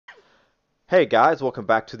Hey guys, welcome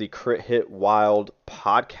back to the Crit Hit Wild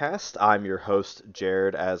podcast. I'm your host,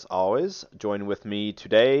 Jared, as always. Joining with me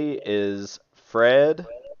today is Fred,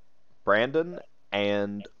 Brandon,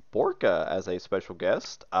 and Borka as a special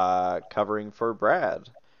guest, covering for Brad.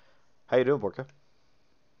 How you doing, Borka?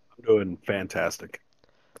 I'm doing fantastic.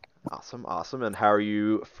 Awesome, awesome. And how are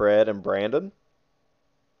you, Fred and Brandon?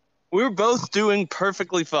 We're both doing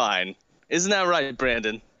perfectly fine. Isn't that right,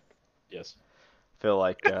 Brandon? Yes. Feel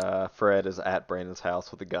like Fred is at Brandon's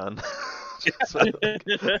house with a gun.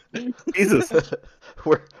 Jesus.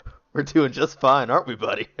 we're we're doing just fine, aren't we,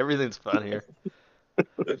 buddy? Everything's fine here.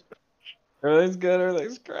 Everything's good.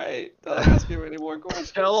 Everything's great. Don't ask me any more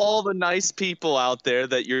questions. Tell all the nice people out there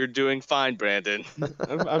that you're doing fine, Brandon.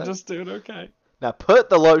 I'm just doing okay. Now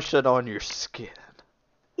put the lotion on your skin.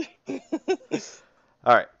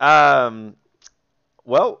 All right.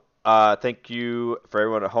 Thank you for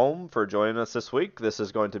everyone at home for joining us this week. This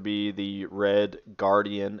is going to be the Red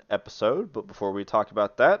Guardian episode, but before we talk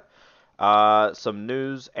about that, some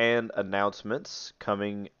news and announcements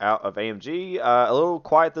coming out of AMG. A little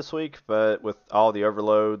quiet this week, but with all the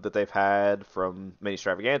overload that they've had from many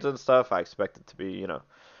extravaganza and stuff, I expect it to be,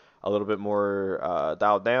 a little bit more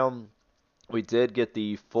dialed down. We did get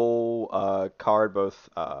the full card, both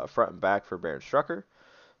front and back, for Baron Strucker.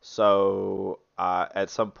 So at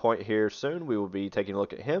some point here soon, we will be taking a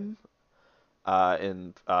look at him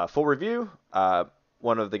in full review.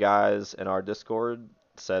 One of the guys in our Discord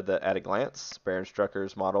said that at a glance, Baron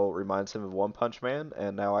Strucker's model reminds him of One Punch Man,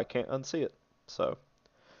 and now I can't unsee it. So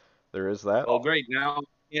there is that. Well, great. Now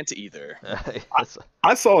I can't either.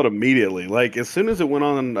 I saw it immediately. Like, as soon as it went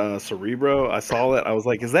on Cerebro, I saw it. I was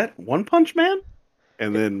like, is that One Punch Man?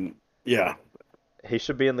 And then, yeah. He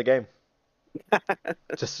should be in the game.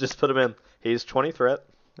 just put him in. He's 20 threat,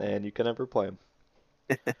 and you can never play him.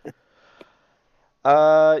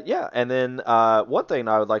 Yeah, and then one thing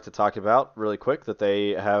I would like to talk about really quick that they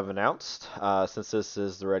have announced, since this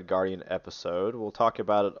is the Red Guardian episode, we'll talk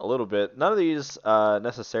about it a little bit. None of these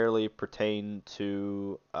necessarily pertain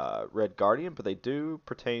to Red Guardian, but they do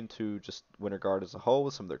pertain to just Winter Guard as a whole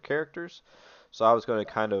with some of their characters. So I was going to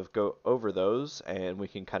kind of go over those, and we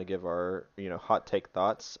can kind of give our hot take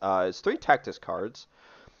thoughts. It's three tactics cards.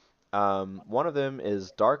 One of them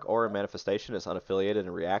is Dark Aura Manifestation is unaffiliated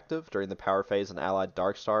and reactive. During the power phase, an allied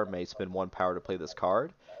Darkstar may spend one power to play this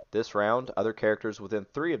card. This round, other characters within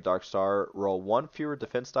 3 of Darkstar roll 1 fewer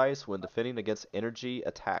defense dice when defending against energy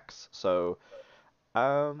attacks. So,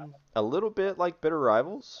 a little bit like Bitter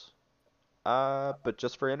Rivals, but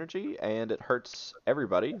just for energy, and it hurts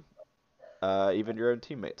everybody, even your own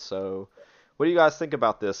teammates. So, what do you guys think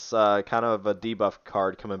about this kind of a debuff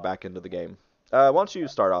card coming back into the game? Why don't you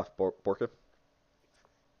start off, Borka?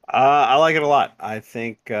 I like it a lot. I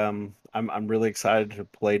think I'm really excited to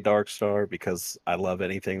play Darkstar because I love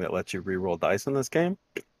anything that lets you reroll dice in this game.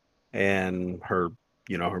 And her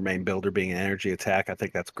main builder being an energy attack, I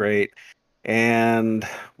think that's great. And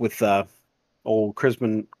with old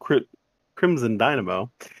Crimson Dynamo,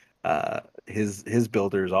 his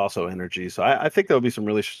builder is also energy, so I think there'll be some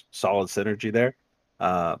really solid synergy there.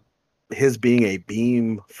 His being a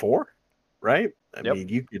beam 4, right? I Yep.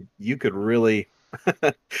 mean, you could really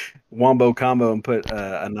wombo combo and put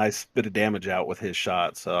a nice bit of damage out with his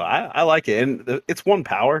shot. So I like it, and it's one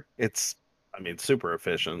power. I mean, super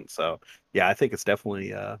efficient. So yeah, I think it's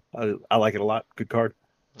definitely I like it a lot. Good card.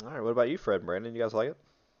 All right. What about you, Fred and Brandon? You guys like it?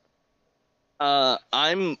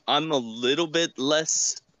 I'm a little bit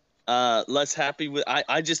less happy with.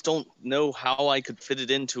 I just don't know how I could fit it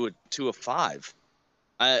into a 5.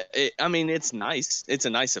 I mean, it's nice. It's a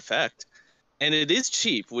nice effect, and it is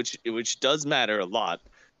cheap, which does matter a lot.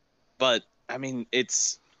 But I mean,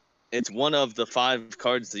 it's one of the 5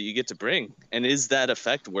 cards that you get to bring, and is that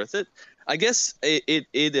effect worth it? I guess it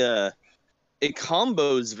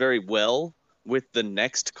combos very well with the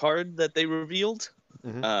next card that they revealed,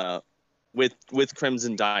 Mm-hmm. with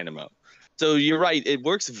Crimson Dynamo. So you're right, it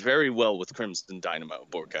works very well with Crimson Dynamo,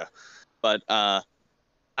 Borka. But I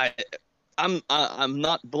I'm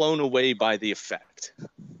not blown away by the effect.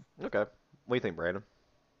 Okay. What do you think, Brandon?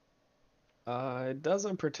 It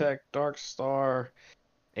doesn't protect Darkstar,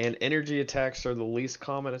 and energy attacks are the least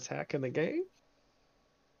common attack in the game.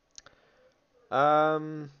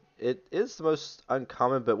 It is the most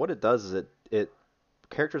uncommon, but what it does is it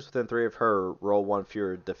characters within 3 of her roll 1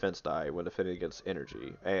 fewer defense die when defending against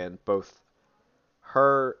energy, and both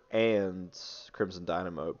her and Crimson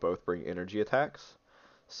Dynamo both bring energy attacks.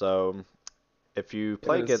 So if you It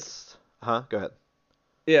play was, against, go ahead.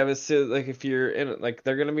 yeah, but still, like if you're in, like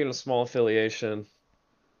they're gonna be in a small affiliation.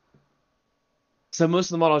 So most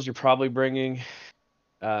of the models you're probably bringing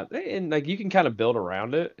And like you can kind of build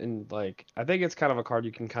around it, and like I think it's kind of a card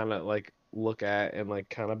you can kind of like look at and like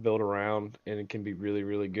kind of build around, and it can be really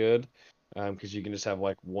really good. Because you can just have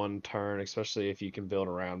like one turn, especially if you can build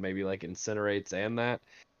around maybe like incinerates and that,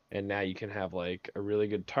 and now you can have like a really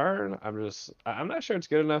good turn. I'm not sure it's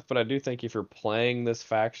good enough, but I do think if you're playing this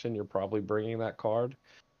faction, you're probably bringing that card.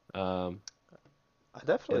 Um, I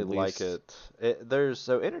definitely at like least, it. There's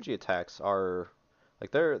so energy attacks are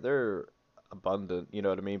like they're abundant, you know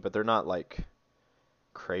what I mean, but they're not like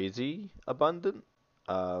crazy abundant.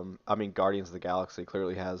 I mean, Guardians of the Galaxy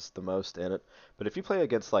clearly has the most in it, but if you play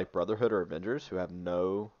against like Brotherhood or Avengers who have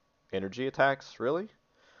no energy attacks really,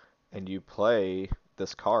 and you play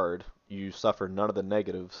this card, you suffer none of the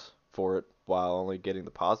negatives for it while only getting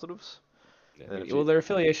the positives. yeah, And if well, you, their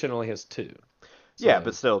affiliation only has two, yeah,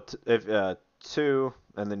 but so still, if two,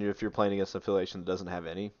 and then if you're playing against an affiliation that doesn't have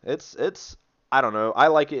any, it's I don't know. I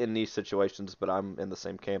like it in these situations, but I'm in the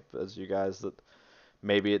same camp as you guys that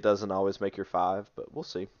maybe it doesn't always make your five, but we'll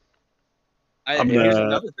see. I'm Here's gonna.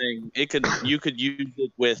 another thing. You could use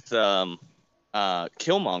it with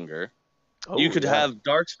Killmonger. You Oh could yeah, have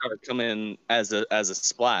Darkstar come in as a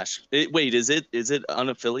splash. Wait, is it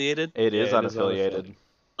unaffiliated? it yeah, is it is unaffiliated. unaffiliated.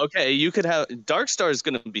 Okay, you could have Darkstar is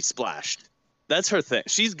going to be splashed. That's her thing.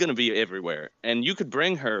 She's going to be everywhere, and you could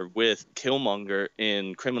bring her with Killmonger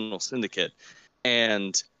in Criminal Syndicate,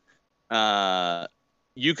 and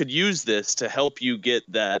you could use this to help you get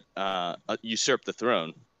that usurp the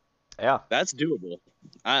throne. Yeah, That's doable.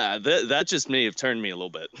 That just may have turned me a little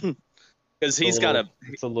bit because It's a he's got little,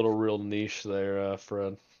 a it's a little real niche there,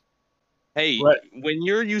 Fred. hey. Right. When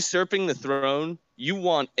you're usurping the throne, you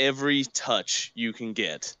want every touch you can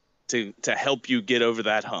get to help you get over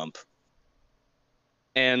that hump.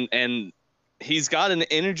 And he's got an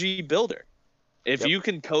energy builder. If Yep. you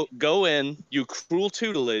can go in, you cruel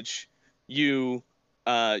tutelage, you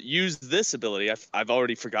use this ability. I've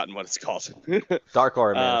already forgotten what it's called. Dark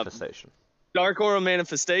Aura uh, Manifestation. Dark Aura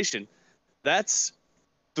Manifestation. That's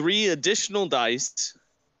 3 additional dice,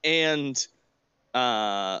 and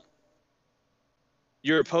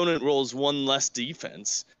your opponent rolls 1 less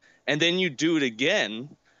defense, and then you do it again.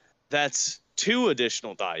 That's 2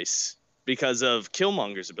 additional dice because of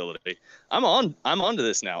Killmonger's ability. I'm onto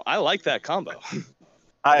this now. I like that combo.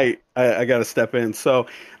 I got to step in. So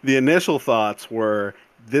the initial thoughts were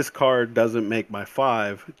this card doesn't make my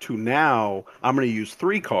 5 to now I'm going to use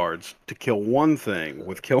 3 cards to kill one thing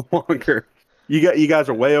with Killmonger. You guys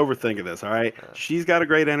are way overthinking this, all right? She's got a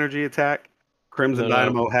great energy attack. Crimson No, no.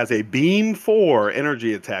 Dynamo has a Beam 4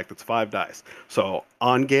 energy attack that's 5 dice. So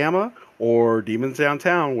on Gamma or Demons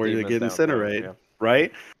Downtown where you Demons get Downtown, Incinerate, yeah.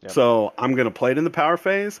 right? Yep. So I'm going to play it in the power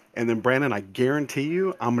phase, and then Brandon, I guarantee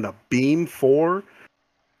you I'm going to Beam 4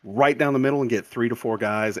 right down the middle and get 3 to 4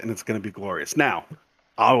 guys, and it's going to be glorious. Now,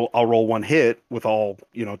 I'll roll one hit with all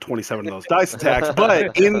 27 of those dice attacks,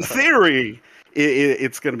 but in theory,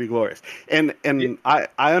 it's going to be glorious. And I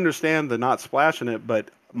understand the not splashing it,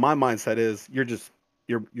 but my mindset is you're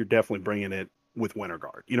definitely bringing it with Winter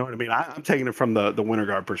Guard. You know what I mean? I'm taking it from the Winter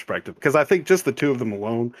Guard perspective because I think just the 2 of them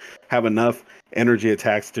alone have enough energy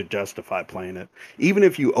attacks to justify playing it. Even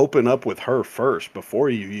if you open up with her first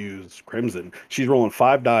before you use Crimson, she's rolling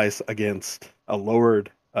 5 dice against a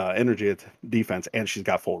lowered energy defense, and she's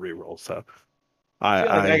got full rerolls. So I feel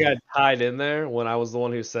like I got tied in there when I was the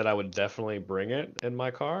one who said I would definitely bring it in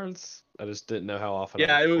my cards. I just didn't know how often.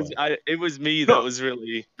 Yeah, I would play. it was me that was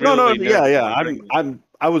really no, really yeah.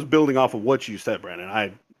 I was building off of what you said, Brandon.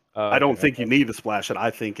 I don't think you need to splash it. I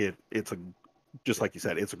think it's a, just like you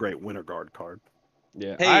said, it's a great Winter Guard card.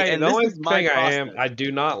 Yeah. Hey, and the this only is my thing process. I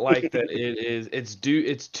do not like that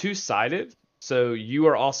it's two-sided, so you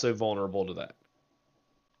are also vulnerable to that.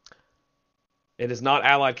 It is not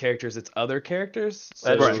allied characters, it's other characters. So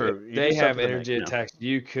That's Right. true. if You they do have something to energy make- attacks,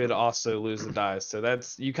 you could also lose the dice. So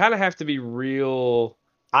you kind of have to be real.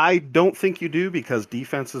 I don't think you do because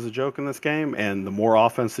defense is a joke in this game, and the more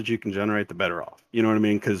offense that you can generate, the better off. You know what I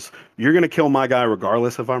mean? Because you're going to kill my guy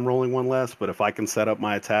regardless if I'm rolling 1 less, but if I can set up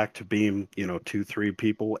my attack to beam 2-3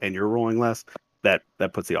 people and you're rolling less, that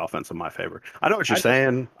puts the offense in my favor. I know what you're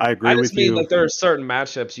saying. I agree I with just mean you. that there are certain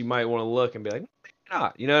matchups you might want to look and be like, maybe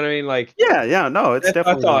not. You know what I mean? Like, Yeah, no, it's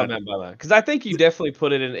definitely that's all I not meant by that. Because I think you definitely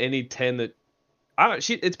put it in any 10 that.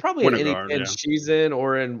 It's probably Winter in any Guard, 10 yeah. she's in,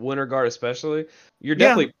 or in Winter Guard especially. You're Yeah.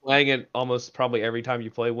 definitely playing it almost probably every time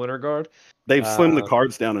you play Winter Guard. They've slimmed the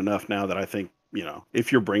cards down enough now that I think,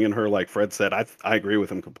 if you're bringing her, like Fred said, I agree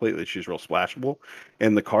with him completely. She's real splashable,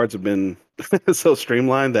 and the cards have been so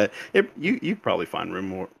streamlined that you probably find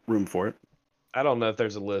room for it. I don't know if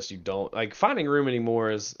there's a list you don't like. Finding room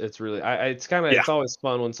anymore it's really it's kind of Yeah. it's always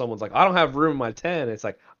fun when someone's like, I don't have room in my 10. It's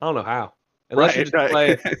like, I don't know how. Unless you Right, just right.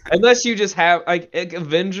 play, unless you just have like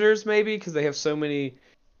Avengers maybe because they have so many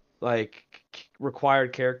like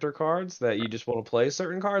required character cards that you just want to play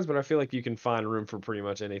certain cards, but I feel like you can find room for pretty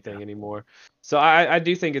much anything anymore. So I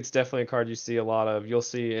do think it's definitely a card you see a lot of. You'll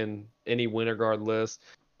see in any Winter Guard list.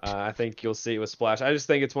 I think you'll see it with Splash. I just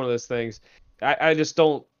think it's one of those things. I just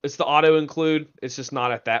don't. It's the auto include. It's just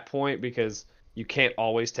not at that point because you can't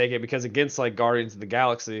always take it because against like Guardians of the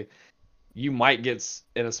Galaxy, you might get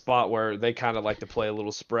in a spot where they kind of like to play a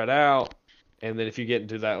little spread out. And then if you get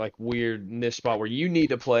into that like weird niche spot where you need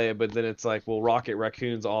to play it, but then it's like, well, Rocket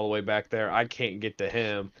Raccoon's all the way back there. I can't get to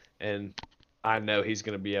him, and I know he's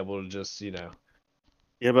going to be able to just, Yeah,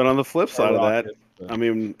 but on the flip side of that, Rocket. I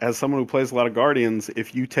mean, as someone who plays a lot of Guardians,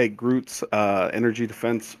 if you take Groot's energy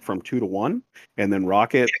defense from 2 to 1, and then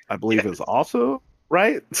Rocket, I believe, is also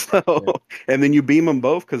right. So, Yeah. and then you beam them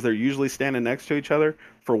both because they're usually standing next to each other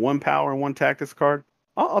for 1 power and 1 tactics card.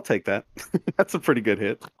 I'll take that. That's a pretty good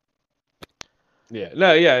hit. Yeah,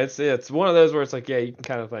 no, yeah, it's one of those where it's like, yeah, you can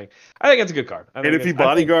kind of think. I think it's a good card. I And think if he it's-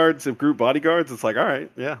 I think- bodyguards, if Groot bodyguards, it's like, all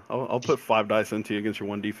right, yeah, I'll put 5 dice into you against your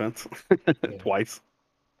 1 defense twice.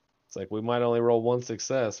 it's like we might only roll 1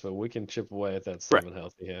 success, but we can chip away at that 7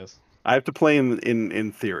 health he has. I have to play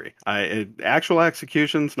in theory. Actual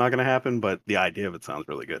execution's not going to happen, but the idea of it sounds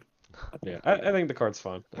really good. Yeah, I think the card's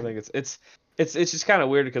fun. I think it's just kind of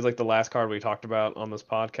weird because like the last card we talked about on this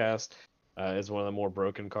podcast is one of the more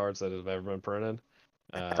broken cards that have ever been printed.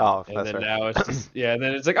 Oh, and that's then right. now it's just and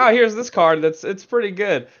then it's like, oh, here's this card it's pretty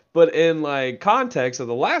good. But in like context of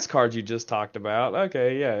the last card you just talked about,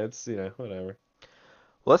 okay, yeah, it's whatever.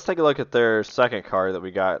 Let's take a look at their second card that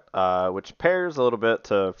we got, which pairs a little bit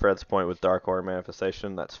to Fred's point with Dark Order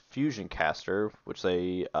Manifestation. That's Fusion Caster, which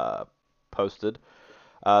they posted.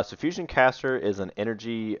 So Fusion Caster is an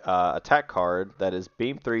energy attack card that is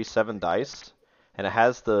beam 3, 7 dice, and it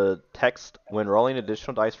has the text, when rolling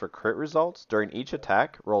additional dice for crit results, during each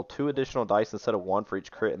attack, roll 2 additional dice instead of 1 for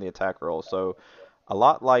each crit in the attack roll. So a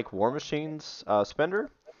lot like War Machine's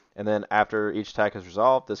Spender. And then after each attack is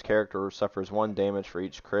resolved, this character suffers 1 damage for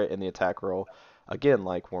each crit in the attack roll. Again,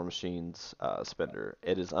 like War Machine's Spender.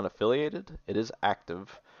 It is unaffiliated. It is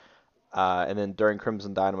active. And then during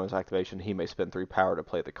Crimson Dynamo's activation, he may spend 3 power to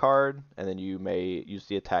play the card. And then you may use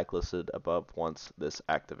the attack listed above once this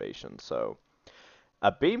activation. So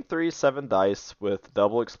a beam 3, 7 dice with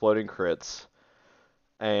double exploding crits.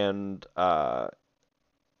 And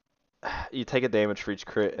you take a damage for each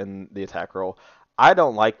crit in the attack roll. I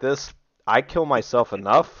don't like this. I kill myself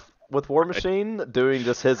enough with War Machine doing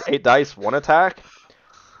just his 8 dice 1 attack.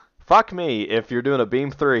 Fuck me if you're doing a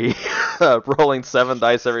beam 3 rolling 7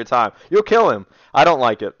 dice every time. You'll kill him. I don't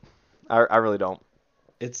like it. I really don't.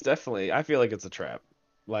 It's definitely, I feel like it's a trap.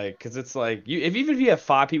 Like, because it's like, even if you have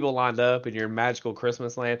 5 people lined up in your magical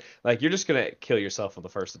Christmas land, like, you're just going to kill yourself on the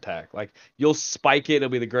first attack. Like, you'll spike it. It'll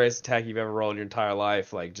be the greatest attack you've ever rolled in your entire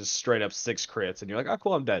life. Like, just straight up 6 crits. And you're like, oh,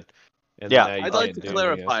 cool, I'm dead. And Yeah. then now you I'd can't like to do anything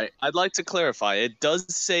else. clarify. I'd like to clarify. It does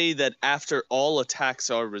say that after all attacks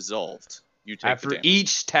are resolved, you take After the damage.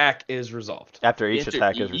 each attack is resolved. After each After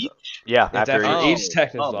attack is each? resolved. Yeah, It's after after each. each attack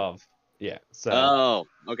is Oh. resolved. Yeah. So, Oh,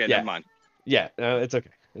 okay, Yeah. never mind. yeah, it's okay.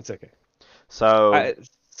 It's okay. So,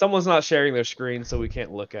 Someone's not sharing their screen, so we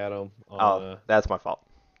can't look at them. that's my fault.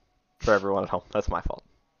 For everyone at home, that's my fault.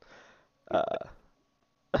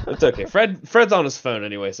 It's okay. Fred's on his phone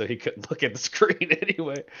anyway, so he couldn't look at the screen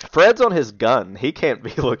anyway. Fred's on his gun. He can't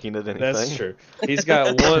be looking at anything. That's true. He's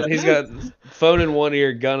got phone in one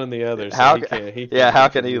ear, gun in the other. So How he ca- can't, Yeah, how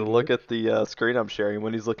can he do look at the screen I'm sharing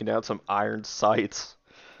when he's looking at some iron sights?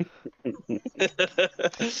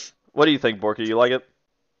 What do you think, Borky? You like it?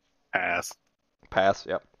 Pass. Pass.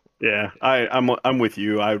 Yep. Yeah, I'm with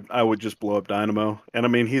you. I would just blow up Dynamo, and I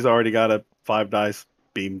mean he's already got a 5 dice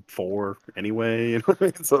beam 4 anyway,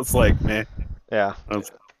 so it's like, man. Yeah.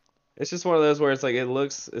 It's just one of those where it's like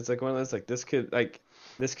it's like one of those like this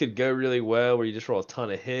could go really well where you just roll a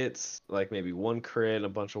ton of hits, like maybe 1 crit and a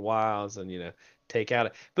bunch of wilds, and take out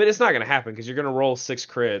it. But it's not gonna happen because you're gonna roll 6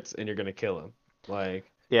 crits and you're gonna kill him. Like.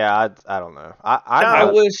 Yeah, I don't know.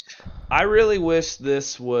 I really wish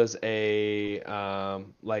this was a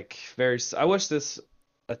I wish this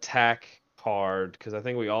attack card, because I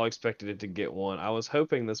think we all expected it to get one. I was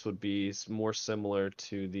hoping this would be more similar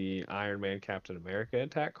to the Iron Man Captain America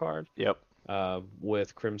attack card. Yep.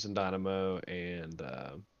 With Crimson Dynamo and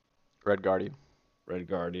Red Guardian. Red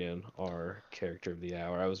Guardian, our character of the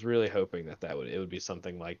hour. I was really hoping that it would be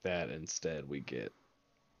something like that. Instead, we get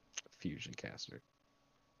Fusion Caster.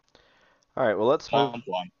 All right. Well, let's move.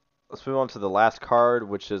 let's move on to the last card,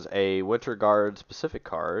 which is a Winter Guard specific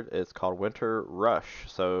card. It's called Winter Rush.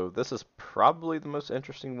 So this is probably the most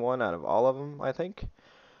interesting one out of all of them, I think.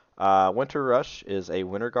 Winter Rush is a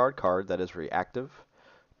Winter Guard card that is reactive.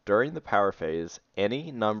 During the power phase, any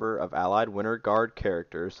number of allied Winter Guard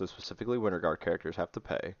characters, so specifically Winter Guard characters have to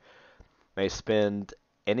pay, may spend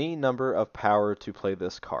any number of power to play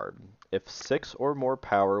this card. If 6 or more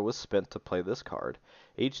power was spent to play this card,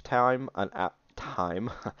 each time an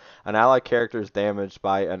allied character is damaged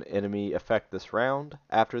by an enemy effect this round,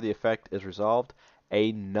 after the effect is resolved,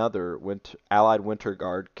 another allied Winter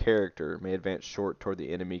Guard character may advance short toward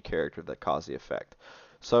the enemy character that caused the effect.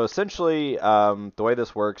 So essentially, the way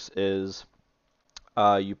this works is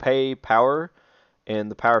you pay power in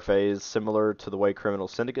the power phase similar to the way Criminal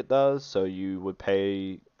Syndicate does. So you would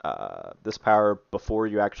pay this power before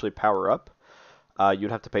you actually power up.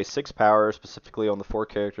 You'd have to pay 6 power specifically on the 4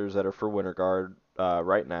 characters that are for Winter Guard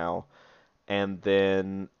right now. And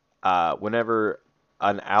then whenever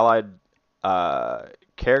an allied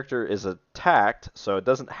character is attacked, so it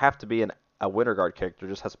doesn't have to be a Winter Guard character, it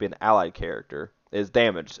just has to be an allied character, is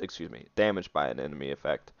damaged by an enemy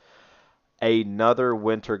effect. Another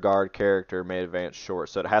Winter Guard character may advance short.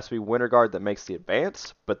 So it has to be Winter Guard that makes the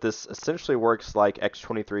advance, but this essentially works like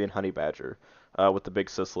X-23 and Honey Badger with the big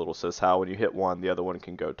sis, little sis, how when you hit one, the other one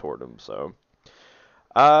can go toward them. So,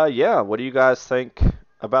 yeah, what do you guys think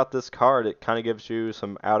about this card? It kind of gives you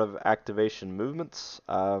some out-of-activation movements.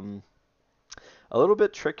 A little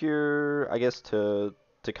bit trickier, I guess, to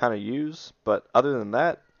kind of use, but other than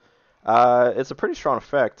that, it's a pretty strong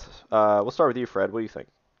effect. We'll start with you, Fred. What do you think?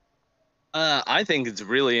 I think it's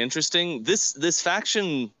really interesting. This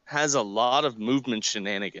faction has a lot of movement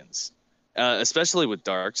shenanigans, especially with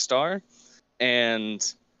Darkstar,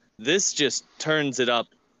 and this just turns it up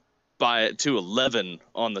to 11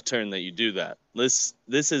 on the turn that you do that. This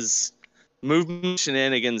is movement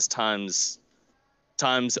shenanigans times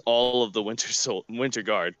all of the Winter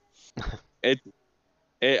Guard. I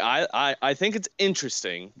think it's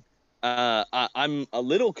interesting. I'm a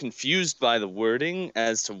little confused by the wording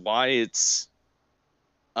as to why it's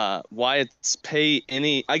pay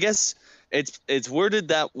any. I guess it's worded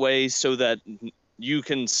that way so that you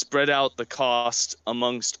can spread out the cost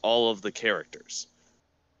amongst all of the characters.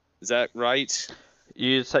 Is that right?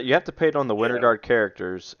 You have to pay it on the Winter Guard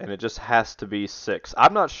characters, and it just has to be 6.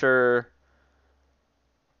 I'm not sure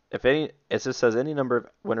if any. It just says any number of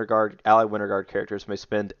allied Winter Guard characters may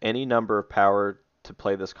spend any number of power to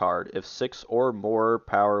play this card. If 6 or more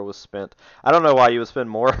power was spent, I don't know why you would spend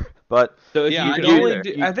more, but So if Yeah, you I can don't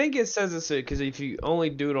only either. I think it says it's because if you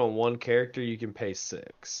only do it on one character, you can pay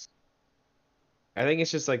 6. I think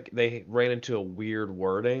it's just like they ran into a weird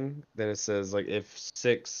wording. Then it says like if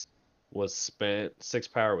 6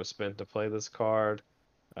 power was spent to play this card,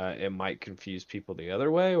 it might confuse people the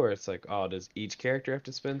other way, where it's like, oh, does each character have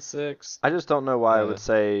to spend 6? I just don't know why I would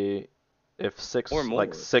say if 6 Or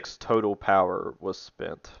more. 6 total power was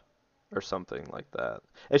spent or something like that.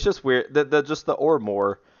 It's just weird. Just the or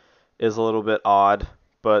more is a little bit odd,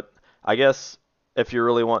 but I guess if you're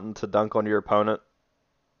really wanting to dunk on your opponent,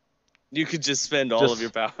 You could just spend all of your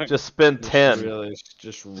power. just spend 10.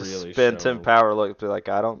 Just really spend 10 show. power. Look, be like,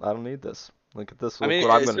 I don't need this. Look at this. I Look mean,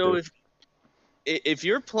 what I'm gonna so do. if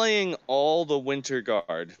you're playing all the Winter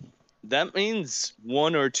Guard, that means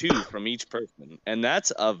 1 or 2 from each person, and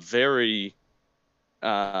that's a very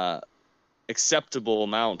acceptable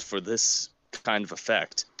amount for this kind of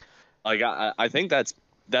effect. Like I think that's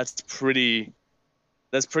pretty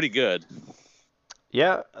good.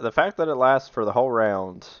 Yeah, the fact that it lasts for the whole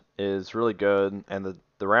round is really good, and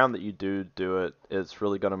the round that you do it is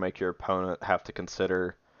really going to make your opponent have to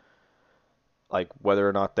consider like whether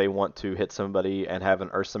or not they want to hit somebody and have an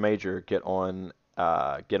Ursa Major get on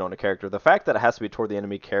a character. The fact that it has to be toward the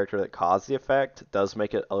enemy character that caused the effect does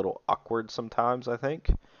make it a little awkward sometimes, I think.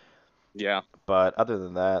 Yeah. But other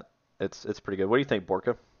than that, it's pretty good. What do you think,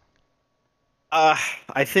 Borka?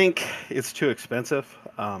 I think it's too expensive.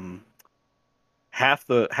 Half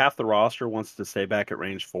the roster wants to stay back at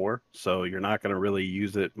range 4, so you're not going to really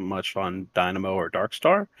use it much on Dynamo or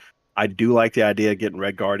Darkstar. I do like the idea of getting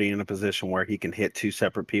Red Guardian in a position where he can hit 2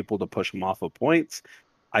 separate people to push him off of points.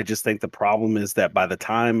 I just think the problem is that by the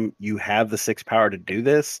time you have the 6 power to do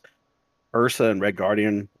this, Ursa and Red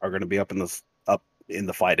Guardian are going to be up in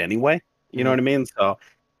the fight anyway. You know what I mean? So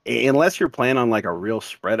unless you're playing on like a real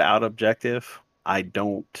spread out objective, I just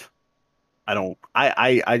don't.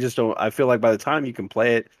 I feel like by the time you can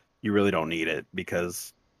play it, you really don't need it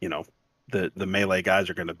because the melee guys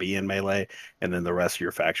are going to be in melee, and then the rest of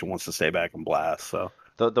your faction wants to stay back and blast. So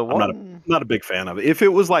The I'm one not a big fan of it. If it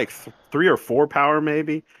was like 3 or 4 power,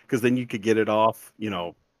 maybe, because then you could get it off,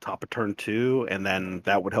 top of turn 2, and then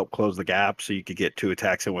that would help close the gap, so you could get 2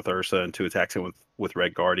 attacks in with Ursa and 2 attacks in with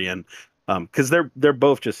Red Guardian, because they're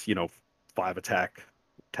both just 5 attack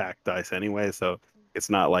dice anyway, so it's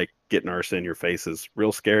not like getting Ursa in your face is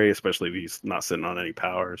real scary, especially if he's not sitting on any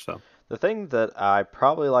power. So the thing that I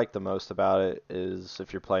probably like the most about it is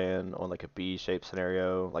if you're playing on like a B-shaped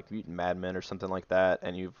scenario, like Mutant Madmen or something like that,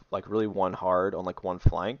 and you've like really won hard on like one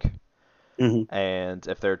flank, Mhm. and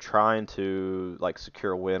if they're trying to like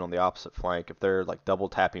secure a win on the opposite flank, if they're like double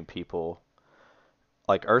tapping people,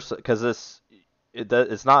 like Ursa, because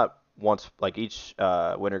it's not once like each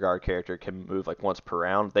Winter Guard character can move like once per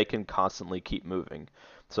round. They can constantly keep moving.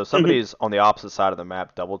 So if somebody's on the opposite side of the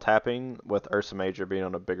map double tapping with Ursa Major being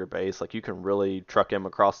on a bigger base, like you can really truck him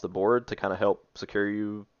across the board to kind of help secure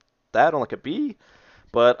you that on like a B.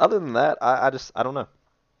 But other than that, I don't know.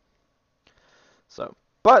 So,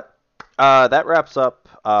 but that wraps up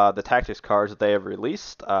the tactics cards that they have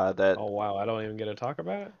released. Oh wow, I don't even get to talk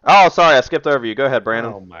about it. Oh, sorry, I skipped over you. Go ahead,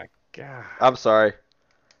 Brandon. Oh my god. I'm sorry.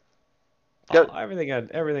 Go. Everything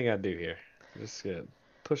I do here, just get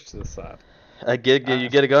pushed to the side. You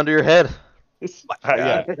get a gun to your head. Yeah, I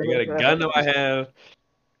got a gun to my head.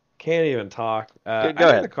 Can't even talk. Go I think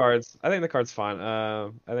ahead. the cards. I think the card's fine.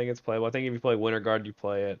 I think it's playable. I think if you play Winter Guard, you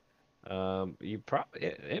play it. You probably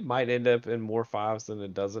it might end up in more 5s than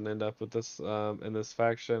it doesn't end up with this in this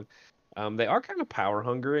faction. They are kind of power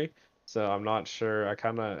hungry, so I'm not sure. I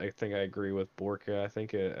think I agree with Borka. I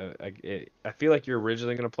think I feel like you're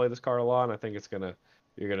originally going to play this card a lot, and I think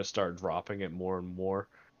you're gonna start dropping it more and more,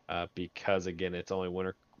 because again, it's only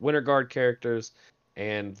Winter Guard characters,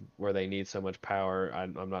 and where they need so much power.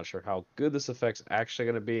 I'm not sure how good this effect's actually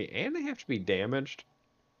going to be, and they have to be damaged.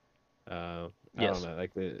 I Yes. don't know,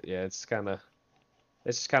 it's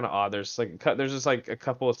just kind of odd. There's just like a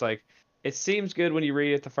couple. It's like it seems good when you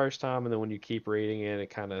read it the first time, and then when you keep reading it, it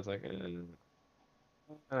kind of is like. And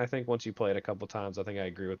I think once you play it a couple times, I think I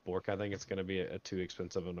agree with Bork. I think it's going to be a too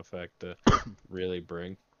expensive an effect to really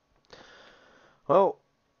bring. Well,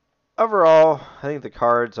 overall, I think the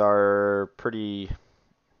cards are pretty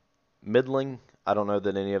middling. I don't know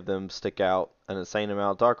that any of them stick out an insane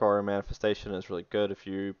amount. Dark Aura Manifestation is really good if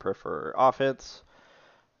you prefer offense.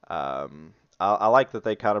 I like that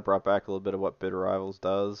they kind of brought back a little bit of what Bitter Rivals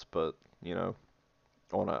does, but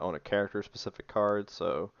on a character specific card.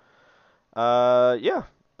 So, yeah,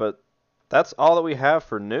 but that's all that we have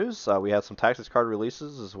for news. We had some Tactics card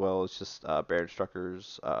releases as well as just Baron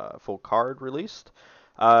Strucker's full card released.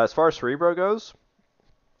 As far as Cerebro goes,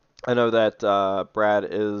 I know that Brad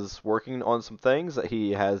is working on some things that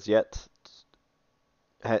he has yet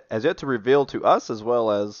to reveal to us, as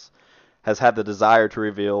well as has had the desire to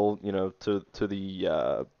reveal, to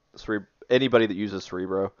the anybody that uses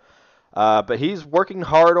Cerebro. But he's working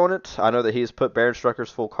hard on it. I know that he's put Baron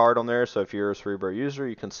Strucker's full card on there, so if you're a Cerebro user,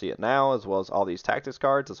 you can see it now, as well as all these tactics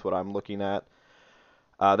cards. That's what I'm looking at.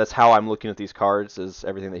 That's how I'm looking at these cards, is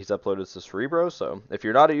everything that he's uploaded to Cerebro. So if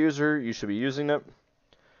you're not a user, you should be using it.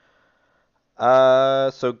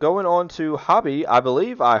 So going on to hobby, I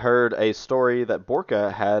believe I heard a story that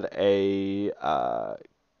Borka had a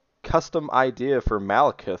custom idea for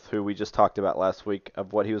Malekith, who we just talked about last week,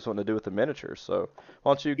 of what he was wanting to do with the miniatures. So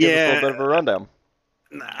why don't you give us a little bit of a rundown?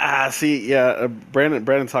 See, yeah,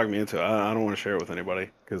 Brandon talked me into it. I don't want to share it with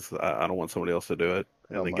anybody because I don't want somebody else to do it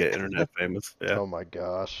and then get internet famous. Yeah, Oh my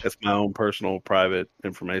gosh. it's my own personal private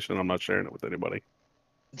information. I'm not sharing it with anybody.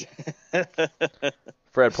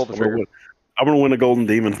 Fred, pull the trigger. I'm gonna win a golden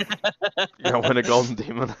demon. You're going to win a golden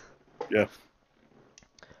demon. Yeah.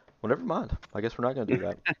 Well, never mind. I guess we're not going to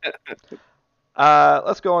do that.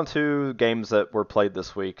 Let's go on to games that were played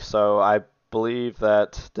this week. So I believe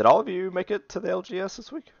that, did all of you make it to the LGS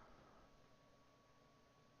this week?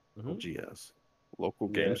 LGS. Local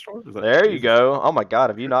game store? Is that There you go. Oh my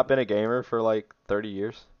god, have you not been a gamer for like 30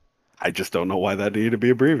 years? I just don't know why that needed to be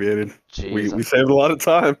abbreviated. Jeez, We saved a lot of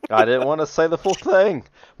time. I didn't want to say the full thing.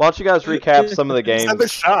 Why don't you guys recap some of the games? At the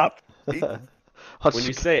shop. When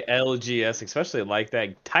you say LGS, especially like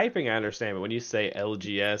that, typing I understand, but when you say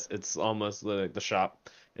LGS, it's almost like the shop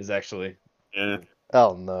is actually Yeah.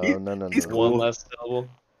 Oh no, He- no. he's one cool. less syllable.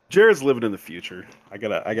 Jared's living in the future.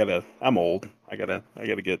 I'm old. I gotta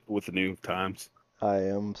get with the new times. I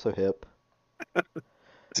am so hip.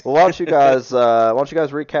 Well, why don't you guys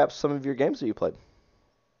recap some of your games that you played?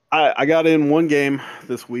 I got in one game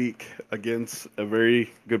this week against a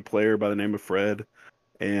very good player by the name of Fred,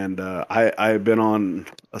 and I've been on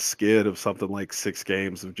a skid of something like 6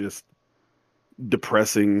 games of just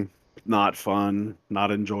depressing not fun,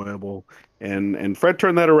 not enjoyable. And Fred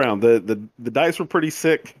turned that around. The dice were pretty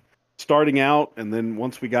sick starting out, and then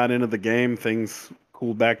once we got into the game, things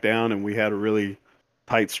cooled back down, and we had a really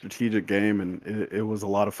tight strategic game, and it was a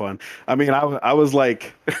lot of fun. I mean, I was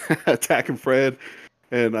like attacking Fred,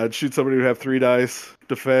 and I'd shoot somebody who have 3 dice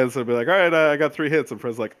defense. I'd be like, all right, I got 3 hits, and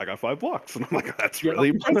Fred's like, I got 5 blocks, and I'm like, that's really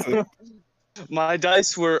impressive. My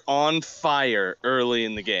dice were on fire early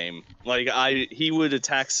in the game. Like he would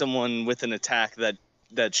attack someone with an attack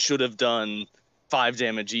that should have done 5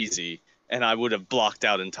 damage easy, and I would have blocked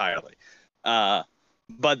out entirely.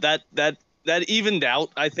 But that evened out,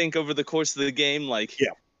 I think, over the course of the game. Like, Yeah.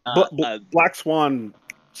 But Black Swan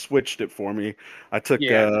switched it for me. I took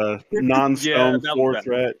non-stone that was 4 better.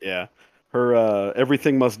 threat. Yeah. Her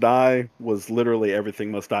everything must die was literally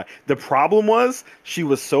everything must die. The problem was she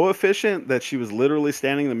was so efficient that she was literally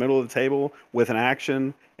standing in the middle of the table with an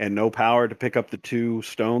action and no power to pick up the 2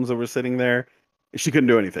 stones that were sitting there. She couldn't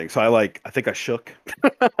do anything. So I think I shook.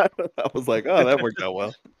 I was like, oh, that worked out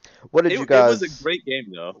well. What did you guys? It was a great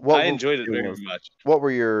game, though. What I were- enjoyed it it very was. much. What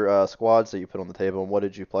were your squads that you put on the table, and what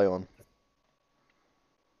did you play on?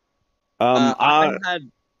 I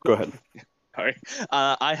had Go ahead. sorry.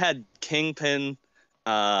 I had Kingpin,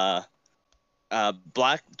 Black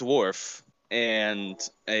Dwarf, and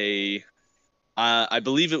I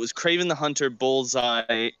believe it was Craven the Hunter,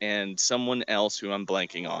 Bullseye, and someone else who I'm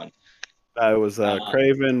blanking on. It was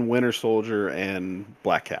Craven, Winter Soldier, and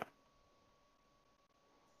Black Cat.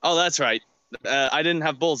 Oh, that's right. I didn't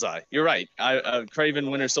have Bullseye. You're right. Craven,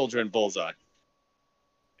 Winter Soldier, and Bullseye.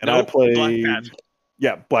 And I played Black Cat.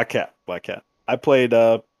 Yeah, Black Cat. I played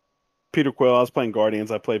Peter Quill. I was playing Guardians.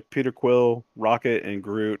 I played Peter Quill, Rocket, and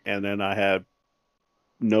Groot, and then I had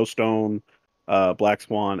No Stone, Black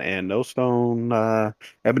Swan, and No Stone,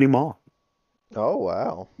 Ebony Maw. Oh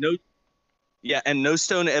wow! Yeah, and No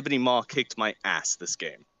Stone Ebony Maw kicked my ass this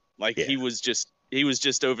game. Like Yeah. he was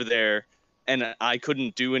just over there, and I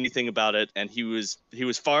couldn't do anything about it. And he was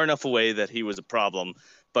far enough away that he was a problem,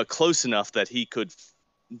 but close enough that he could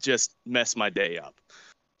just mess my day up.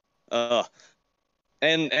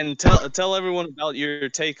 And tell everyone about your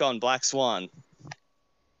take on Black Swan.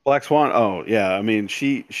 Black Swan. Oh yeah, I mean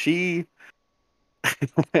she.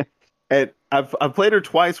 And I've played her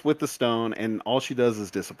twice with the stone, and all she does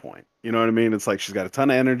is disappoint. You know what I mean? It's like she's got a ton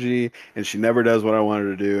of energy, and she never does what I want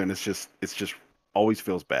her to do, and it's just always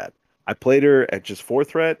feels bad. I played her at just 4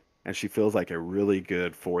 threat, and she feels like a really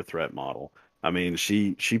good 4 threat model. I mean,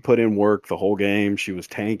 she put in work the whole game. She was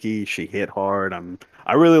tanky. She hit hard.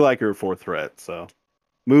 I really like her at 4 threat. So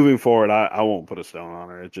moving forward, I won't put a stone on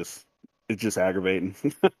her. It's just aggravating.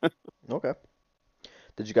 Okay.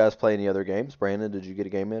 Did you guys play any other games? Brandon, did you get a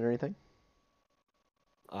game in or anything?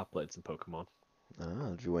 I played some Pokemon.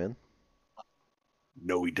 Did you win?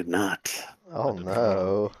 No, he did not. Oh did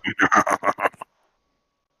no!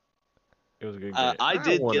 It was a good game. I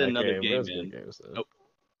did won get that another It game was a good in. game, so. Nope.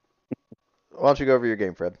 Why don't you go over your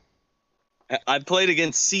game, Fred? I played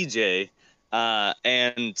against CJ,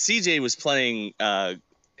 and CJ was playing a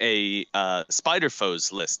Spider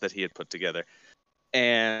Foes list that he had put together,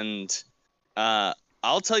 and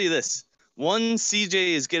I'll tell you this: one,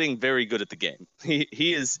 CJ is getting very good at the game.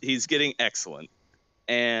 He's getting excellent,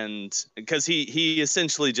 and because he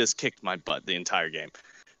essentially just kicked my butt the entire game.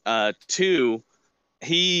 Two,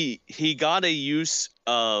 he got a use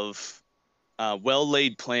of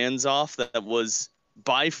well-laid plans off that was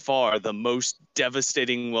by far the most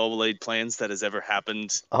devastating well-laid plans that has ever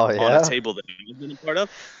happened Oh on yeah. a table that I've been a part of.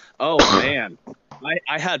 Oh man,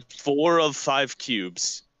 I had 4 of 5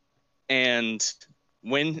 cubes, and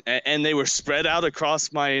they were spread out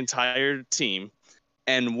across my entire team.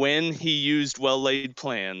 And when he used well-laid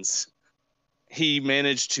plans, he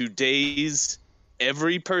managed to daze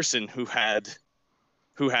every person who had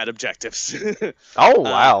objectives. Oh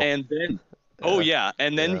wow! And then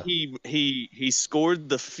and then he scored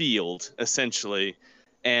the field essentially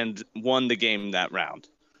and won the game that round.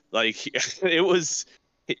 Like it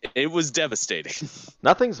was devastating.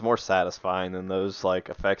 Nothing's more satisfying than those like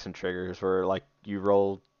effects and triggers where like you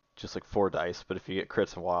roll just like 4 dice, but if you get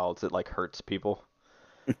crits and wilds, it like hurts people.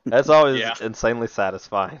 That's always Yeah. insanely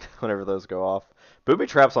satisfying whenever those go off. Booby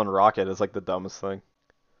traps on Rocket is like the dumbest thing.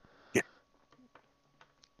 Yeah.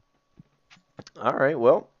 All right,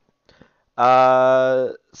 well,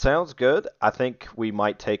 sounds good. I think we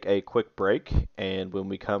might take a quick break, and when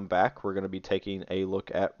we come back, we're going to be taking a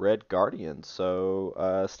look at Red Guardian.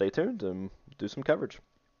 So stay tuned and do some coverage.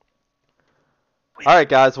 All right,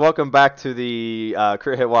 guys, welcome back to the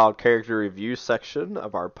Crit Hit Wild character review section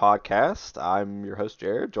of our podcast. I'm your host,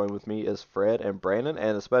 Jared. Joined with me is Fred and Brandon,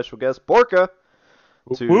 and a special guest, Borka,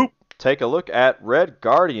 to take a look at Red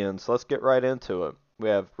Guardian. So let's get right into it. We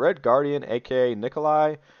have Red Guardian, aka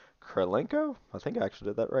Nikolai Krylenko. I think I actually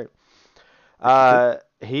did that right.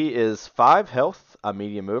 He is 5 health, a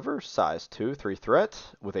medium mover, size 2, 3 threat,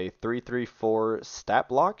 with a 3/3/4 stat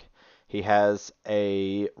block. He has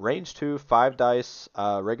a range 2, 5 dice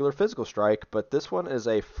regular physical strike, but this one is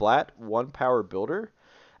a flat 1 power builder.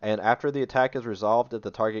 And after the attack is resolved, if the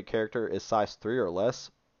target character is size 3 or less,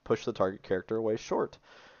 push the target character away short.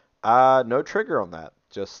 No trigger on that.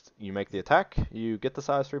 Just you make the attack, you get the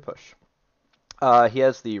size 3 push. He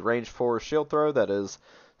has the range 4 shield throw that is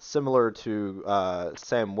similar to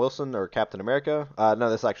Sam Wilson or Captain America. No,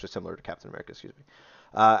 that's actually similar to Captain America, excuse me.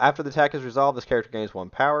 After the attack is resolved, this character gains 1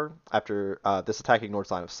 power. After this attack ignores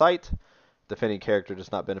line of sight. Defending character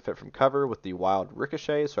does not benefit from cover with the wild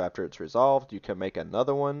ricochet, so after it's resolved, you can make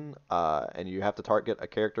another one, and you have to target a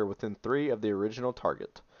character within 3 of the original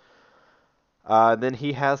target. Then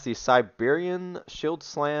he has the Siberian Shield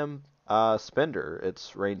Slam Spender.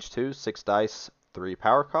 It's range 2, 6 dice, 3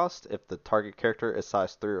 power cost. If the target character is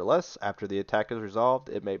size 3 or less, after the attack is resolved,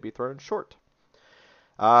 it may be thrown short.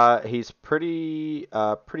 He's pretty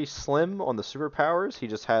slim on the superpowers. He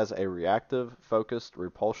just has a reactive, focused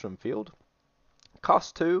repulsion field.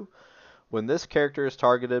 Cost 2. When this character is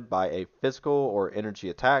targeted by a physical or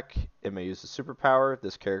energy attack, it may use a superpower.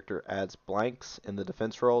 This character adds blanks in the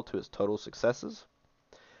defense roll to its total successes.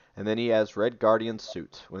 And then he has Red Guardian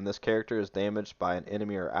Suit. When this character is damaged by an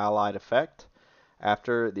enemy or allied effect,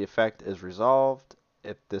 after the effect is resolved,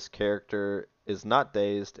 if this character is not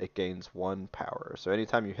dazed, it gains 1 power. So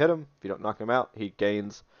anytime you hit him, if you don't knock him out, he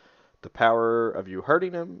gains the power of you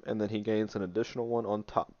hurting him, and then he gains an additional 1 on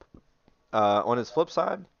top. On his flip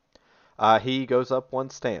side, he goes up 1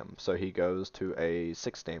 stam, so he goes to a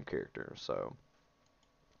 6 stam character. So,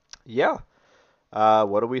 yeah.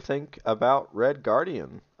 What do we think about Red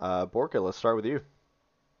Guardian? Borka, let's start with you.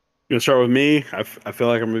 You want to start with me? I feel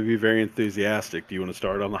like I'm going to be very enthusiastic. Do you want to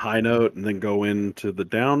start on the high note and then go into the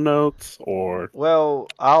down notes, or? Well,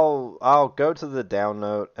 I'll go to the down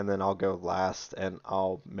note and then I'll go last, and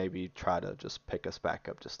I'll maybe try to just pick us back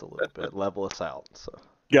up just a little bit, level us out. So.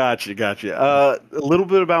 Gotcha. A little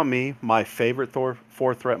bit about me. My favorite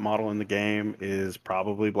 4-threat model in the game is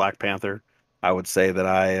probably Black Panther. I would say that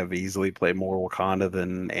I have easily played more Wakanda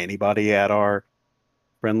than anybody at our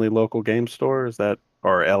friendly local game store. Is that,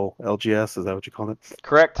 or LGS? Is that what you call it?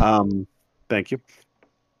 Correct. Thank you.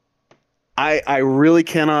 I really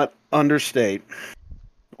cannot understate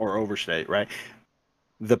or overstate, right,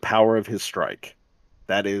 the power of his strike.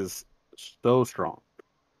 That is so strong.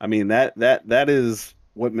 I mean, that is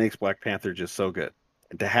what makes Black Panther just so good.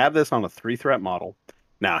 And to have this on a 3-threat model,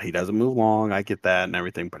 now he doesn't move long, I get that and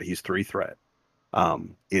everything, but he's 3-threat,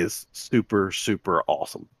 is super, super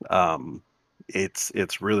awesome.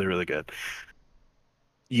 It's really, really good.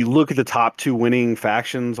 You look at the top 2 winning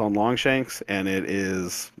factions on Longshanks, and it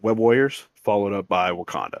is Web Warriors followed up by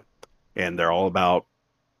Wakanda. And they're all about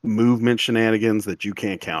movement shenanigans that you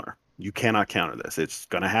can't counter. You cannot counter this. It's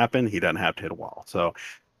going to happen. He doesn't have to hit a wall. So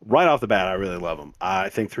right off the bat, I really love him. I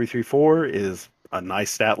think 3/3/4 is a nice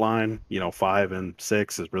stat line. 5 and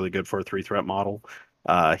 6 is really good for a 3-threat model.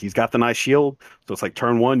 He's got the nice shield. So it's like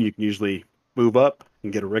turn 1, you can usually move up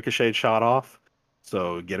and get a ricochet shot off.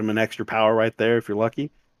 So get him an extra power right there if you're lucky.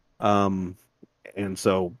 And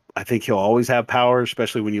so I think he'll always have power,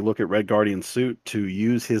 especially when you look at Red Guardian Suit, to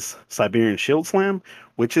use his Siberian Shield Slam,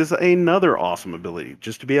 which is another awesome ability.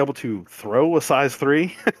 Just to be able to throw a size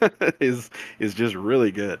 3 is just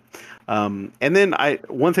really good. And then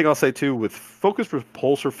one thing I'll say too, with Focus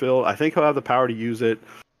Repulsor Field, I think he'll have the power to use it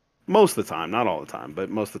most of the time, not all the time, but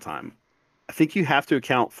most of the time. I think you have to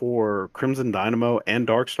account for Crimson Dynamo and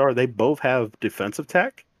Darkstar. They both have defensive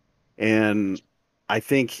tech, and I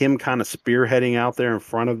think him kind of spearheading out there in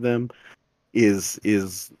front of them is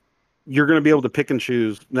you're going to be able to pick and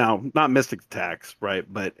choose. Now, not mystic attacks, right?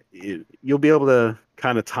 But you'll be able to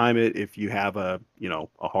kind of time it if you have a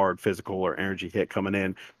hard physical or energy hit coming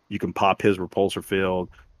in. You can pop his repulsor field.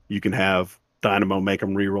 You can have Dynamo make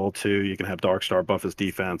him reroll too. You can have Darkstar buff his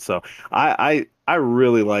defense. So I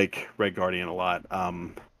really like Red Guardian a lot.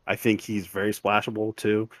 I think he's very splashable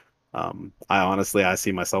too. I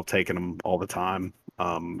see myself taking him all the time.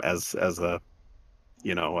 As a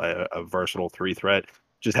versatile 3-threat,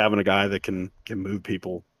 just having a guy that can move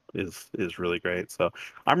people is really great. So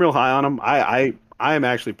I'm real high on him. I am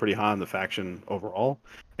actually pretty high on the faction overall,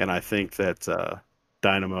 and I think that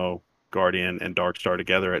Dynamo, Guardian, and Darkstar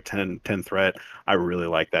together at 10 threat, I really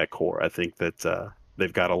like that core. I think that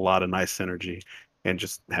they've got a lot of nice synergy, and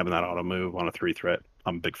just having that auto move on a 3-threat,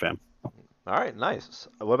 I'm a big fan. All right, nice.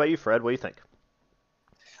 What about you, Fred? What do you think?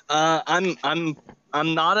 I'm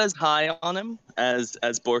not as high on him as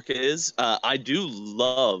Borka is. I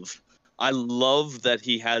love that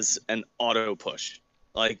he has an auto push.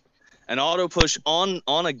 Like an auto push on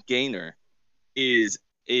a gainer is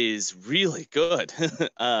really good.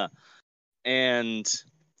 And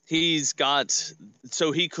he's got,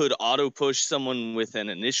 so he could auto push someone with an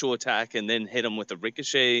initial attack and then hit him with a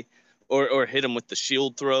ricochet, or hit him with the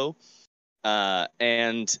shield throw.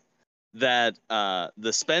 And that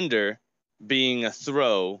the spender being a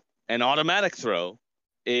throw, an automatic throw,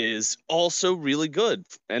 is also really good.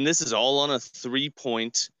 And this is all on a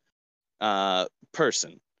 3-point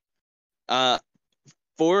person.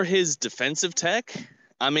 For his defensive tech,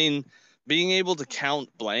 I mean, being able to count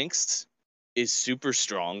blanks is super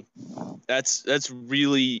strong. That's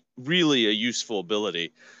really really a useful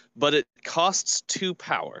ability, but it costs 2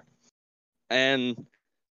 power. And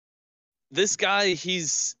this guy,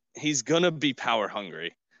 he's gonna be power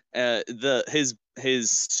hungry.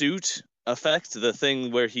 His suit effect, the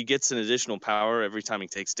thing where he gets an additional power every time he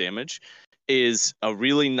takes damage, is a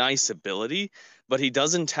really nice ability, but he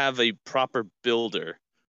doesn't have a proper builder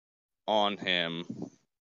on him.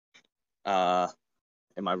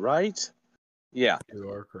 Am I right? Yeah, You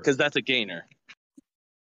are correct. because that's a gainer.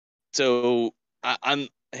 So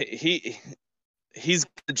he's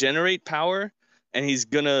gonna generate power, and he's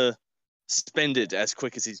gonna spend it as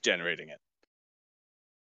quick as he's generating it.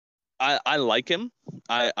 I like him.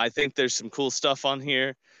 I think there's some cool stuff on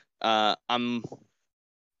here. I'm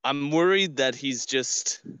worried that he's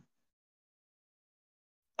just.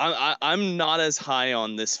 I'm not as high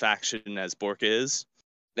on this faction as Bork is.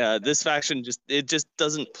 This faction just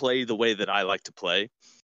doesn't play the way that I like to play,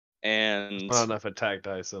 and Not enough attack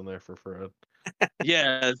dice in there for Fred.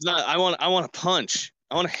 yeah, it's not. I want to punch.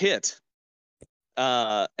 I want to hit.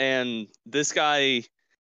 And this guy,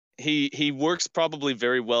 he works probably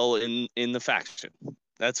very well in the faction.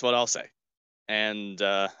 That's what I'll say. And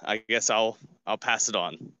I guess I'll pass it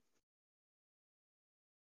on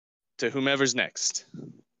to whomever's next.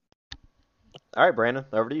 All right, Brandon,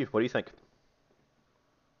 over to you. What do you think?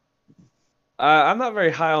 I'm not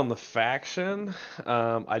very high on the faction.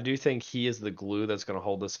 I do think he is the glue that's going to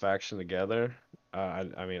hold this faction together.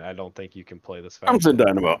 I mean, I don't think you can play this I'm faction.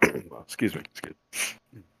 Dynamo. Excuse me. Excuse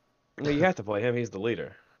me. No, you have to play him. He's the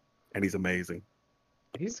leader. And he's amazing.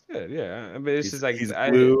 He's good, yeah. I mean, it's He's, just like he's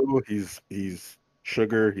glue. He's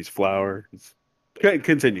sugar. He's flour.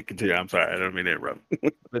 Continue. I'm sorry. I don't mean to interrupt.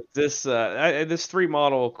 But this this 3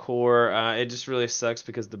 model core, it just really sucks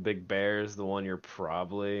because the big bear is the one you're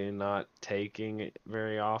probably not taking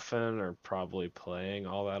very often, or probably playing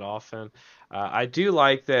all that often. I do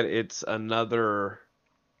like that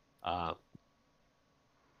uh,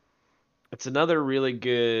 it's another really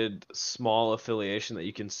good small affiliation that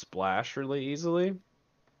you can splash really easily.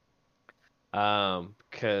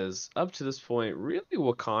 Because up to this point, really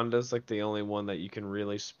Wakanda's like the only one that you can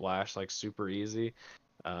really splash like super easy.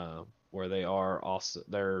 Where they have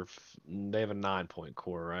a 9-point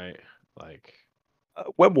core, right? Like,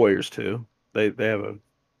 Web Warriors too. They have a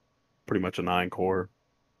pretty much a 9 core.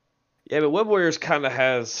 yeah, but Web Warriors kind of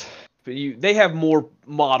has, but they have more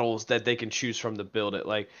models that they can choose from to build it.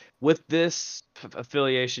 Like with this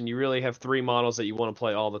affiliation, you really have 3 models that you want to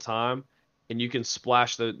play all the time, and you can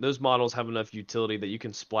splash those models have enough utility that you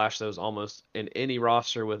can splash those almost in any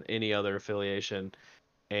roster with any other affiliation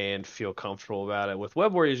and feel comfortable about it. With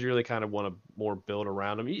Web Warriors, you really kind of want to more build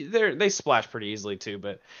around them. They splash pretty easily too,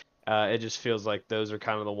 but it just feels like those are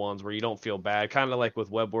kind of the ones where you don't feel bad. Kind of like with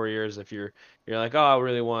Web Warriors, if you're like, oh, I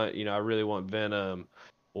really want Venom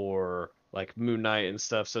or like Moon Knight and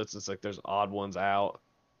stuff. So it's like there's odd ones out.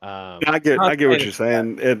 I get what you're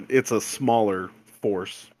saying. It's a smaller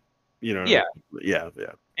force. Yeah. Yeah.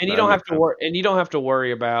 And you don't have to worry. And you don't have to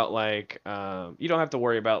worry about like, you don't have to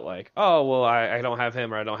worry about like, oh well, I don't have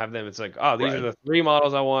him or I don't have them. It's like, oh, these are the 3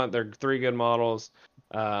 models I want. They're 3 good models.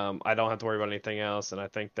 I don't have to worry about anything else, and I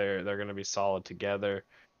think they're going to be solid together,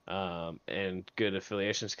 and good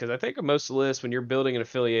affiliations. Because I think of most lists, when you're building an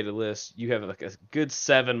affiliated list, you have like a good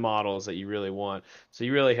 7 models that you really want. So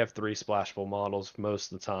you really have 3 splashable models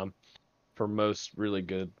most of the time for most really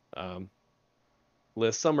good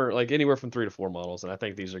lists. Some are like anywhere from 3 to 4 models, and I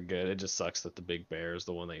think these are good. It just sucks that the big bear is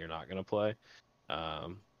the one that you're not going to play.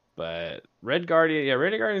 But Red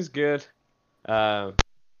Guardian's good.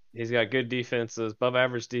 He's got good defenses, above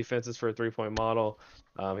average defenses for a 3-point model.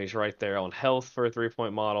 He's right there on health for a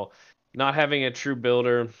 3-point model. Not having a true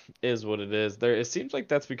builder is what it is. It seems like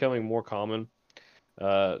that's becoming more common.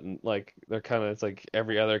 Like it's like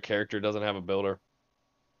every other character doesn't have a builder.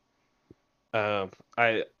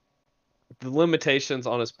 the limitations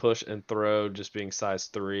on his push and throw just being size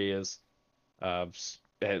 3 is I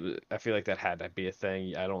feel like that had to be a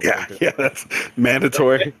thing. I don't think Yeah, that's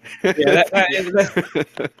mandatory. yeah,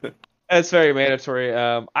 that's very mandatory.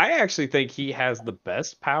 I actually think he has the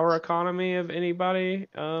best power economy of anybody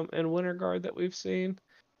in Winter Guard that we've seen.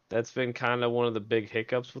 That's been kind of one of the big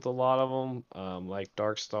hiccups with a lot of them. Like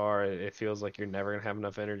Dark Star, it feels like you're never gonna have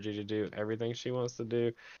enough energy to do everything she wants to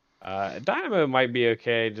do. Dynamo might be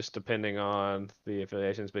okay, just depending on the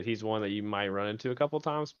affiliations, but he's one that you might run into a couple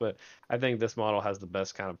times. But I think this model has the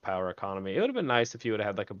best kind of power economy. It would have been nice if he would have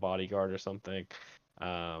had like a bodyguard or something.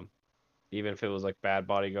 Even if it was like bad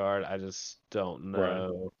bodyguard, I just don't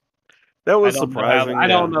know. That was I don't know surprising. I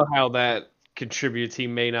don't know how that contributes. He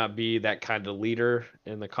may not be that kind of leader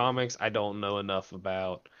in the comics. I don't know enough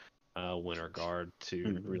about Winter Guard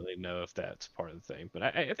to really know if that's part of the thing. But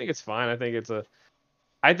I think it's fine. I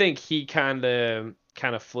think he kind of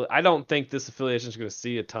I don't think this affiliation is going to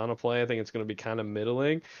see a ton of play. I think it's going to be kind of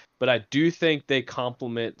middling, but I do think they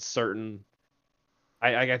complement certain.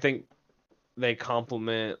 I think they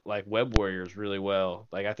complement like Web Warriors really well.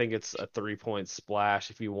 Like I think it's a 3-point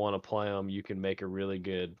splash. If you want to play them, you can make a really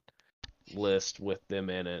good list with them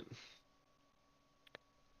in it.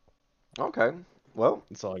 Okay. Well,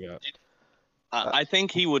 That's all I got. I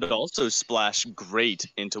think he would also splash great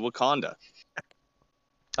into Wakanda.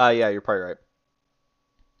 yeah, you're probably right.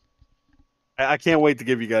 I can't wait to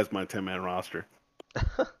give you guys my 10-man roster.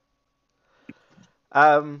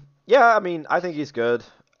 Yeah, I mean, I think he's good.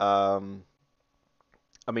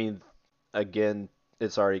 I mean, again,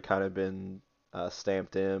 it's already kind of been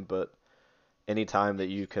stamped in, but anytime that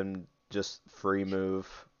you can just free move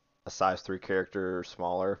a size 3 character or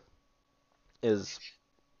smaller it's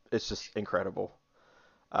just incredible.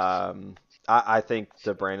 I think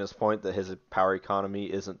to Brandon's point that his power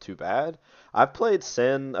economy isn't too bad. I've played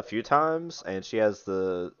Sin a few times, and she has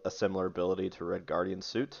a similar ability to Red Guardian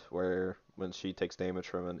suit, where when she takes damage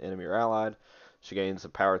from an enemy or allied, she gains a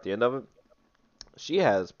power at the end of it. She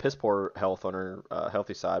has piss poor health on her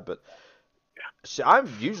healthy side, but I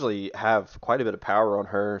usually have quite a bit of power on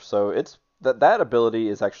her, so it's that ability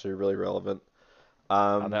is actually really relevant.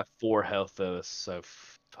 That 4 health though is so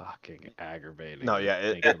fucking aggravating. No, yeah,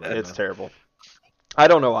 to think about. it's terrible. I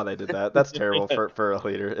don't know why they did that. That's terrible for a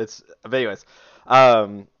leader. But anyways,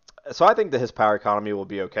 so I think that his power economy will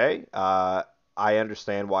be okay. I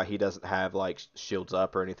understand why he doesn't have like shields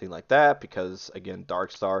up or anything like that because again,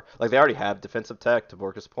 Dark Star, like they already have defensive tech to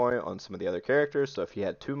Vorka's point on some of the other characters. So if he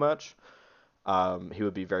had too much, he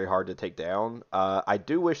would be very hard to take down. I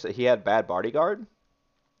do wish that he had bad bodyguard.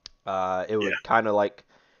 It would kind of like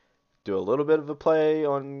do a little bit of a play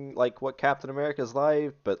on like what Captain America's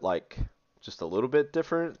like, but like just a little bit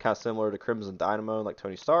different, kind of similar to Crimson Dynamo and like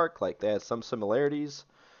Tony Stark. Like they had some similarities.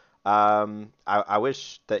 I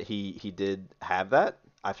wish that he did have that.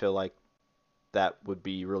 I feel like that would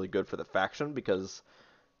be really good for the faction because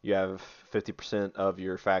you have 50% of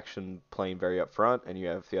your faction playing very up front, and you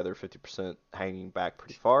have the other 50% hanging back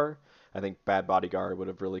pretty far. I think Bad Bodyguard would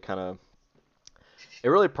have really it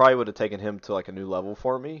really probably would have taken him to like a new level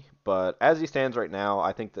for me. But as he stands right now,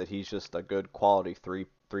 I think that he's just a good quality three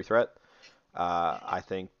threat. I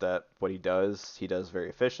think that what he does very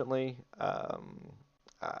efficiently.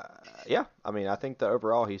 Yeah, I mean, I think that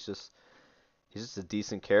overall he's just a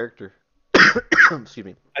decent character. Excuse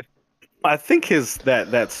me. I think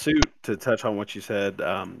that suit, to touch on what you said,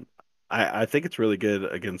 I think it's really good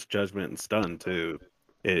against Judgment and Stun too.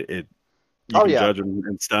 You can judge him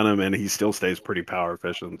and stun him, and he still stays pretty power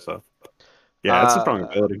efficient. So yeah, it's a strong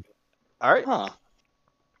ability. All right. Huh.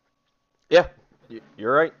 Yeah,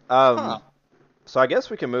 you're right. So I guess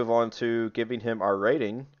we can move on to giving him our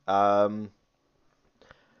rating. I'm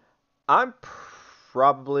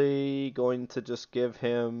probably going to just give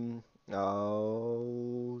him.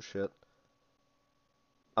 Oh shit!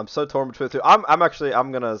 I'm so torn between the two. I'm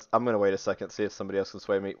gonna wait a second, see if somebody else can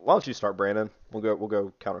sway me. Why don't you start, Brandon? We'll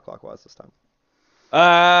go counterclockwise this time.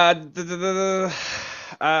 Yeah,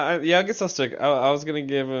 I guess I'll stick. I was gonna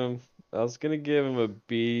give him a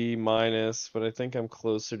B minus, but I think I'm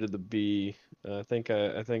closer to the B. I think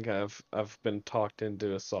I've been talked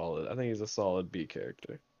into a solid. I think he's a solid B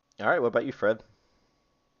character. All right, what about you, Fred?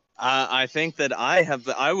 I think that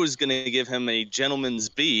I was gonna give him a gentleman's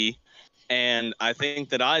B, and I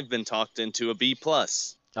think that I've been talked into a B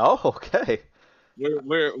plus. Oh, okay.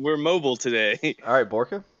 We're mobile today. All right,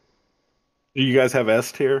 Borka. Do you guys have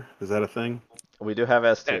S tier? Is that a thing? We do have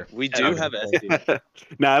S tier. We do have S tier.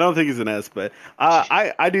 No, I don't think he's an S, but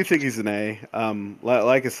I do think he's an A.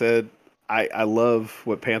 Like I said, I love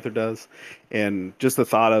what Panther does, and just the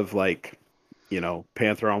thought of like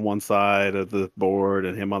Panther on one side of the board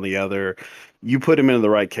and him on the other. You put him into the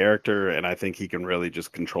right character, and I think he can really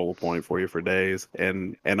just control a point for you for days.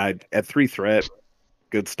 And I at 3 threat,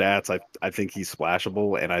 good stats. I think he's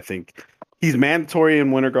splashable, and I think he's mandatory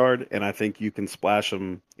in Winter Guard, and I think you can splash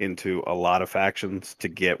him into a lot of factions to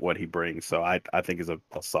get what he brings. So I think he's a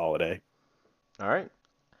solid A. All right.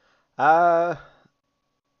 All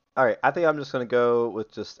right. I think I'm just gonna go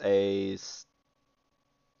with just a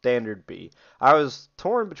standard B. I was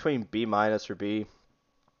torn between B minus or B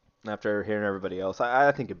after hearing everybody else.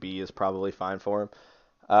 I think a B is probably fine for him.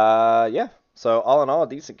 Yeah. So all in all, a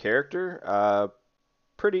decent character.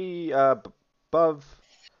 Pretty above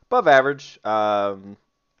average.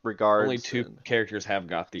 Regards. Only two characters have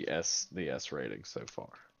got the S rating so far.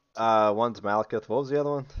 One's Malekith. What was the other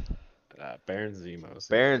one? Baron Zemo.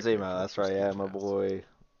 Baron Zemo. That's right. Yeah, my boy.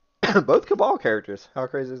 Both Cabal characters. How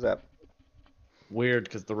crazy is that? Weird,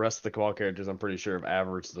 because the rest of the Cabal characters, I'm pretty sure, have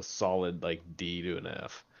averaged a solid like D to an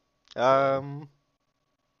F.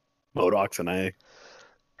 MODOK's an A.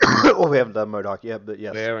 Well, we haven't done MODOK yet, but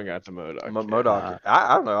yes. We haven't got to MODOK. MODOK.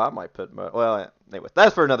 I don't know. I might put well. Anyway,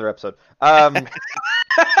 that's for another episode.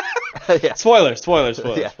 Yeah. Spoilers.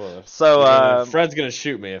 Yeah. Spoilers. So Fred's gonna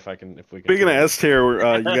shoot me if we can. Speaking of S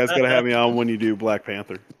tier, you guys gotta have me on when you do Black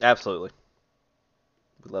Panther. Absolutely.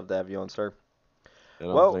 We'd love to have you on, sir. I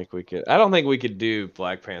don't think we could do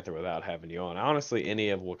Black Panther without having you on. Honestly, any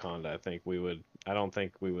of Wakanda, I don't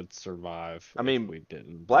think we would survive. I mean, if we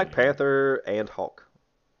didn't. Black Panther and Hulk.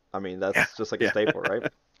 I mean, that's just like a staple,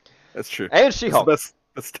 right? That's true. And She-Hulk.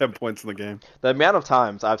 That's 10 points in the game. The amount of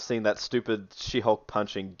times I've seen that stupid She-Hulk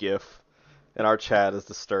punching GIF in our chat is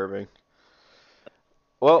disturbing.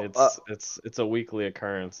 Well, it's a weekly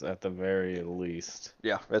occurrence at the very least.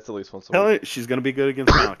 Yeah, it's at least once a week. She's gonna be good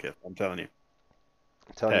against Malekith. I'm telling you.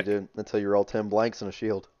 I'm telling you, dude. Until you roll 10 blanks and a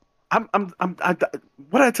shield.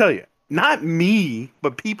 What I tell you? Not me,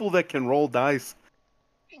 but people that can roll dice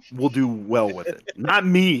will do well with it. Not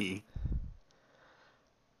me.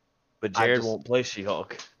 But Jared won't play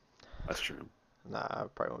She-Hulk. That's true. Nah, I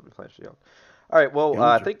probably won't be playing She-Hulk. All right, well,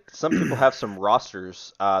 I think some people have some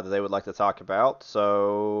rosters that they would like to talk about.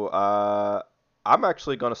 So I'm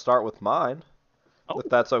actually going to start with mine, if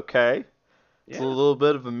that's okay. It's a little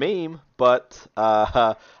bit of a meme, but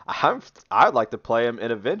I'd like to play him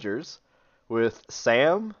in Avengers with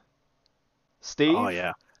Sam,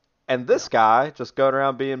 Steve, and this guy just going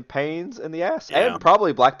around being pains in the ass, and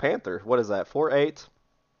probably Black Panther. What is that? 4-8,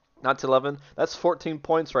 not to 11. That's 14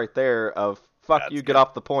 points right there. Of fuck you, get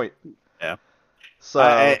off the point. Yeah.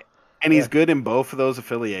 So. And he's good in both of those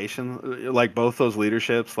affiliations, like both those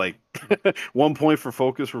leaderships. Like 1 point for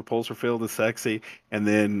Focus, Repulsor Field is sexy, and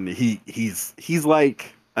then he's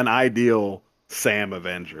like an ideal Sam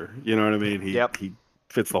Avenger. You know what I mean? He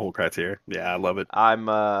fits the whole criteria. Yeah, I love it. I'm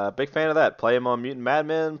a big fan of that. Play him on Mutant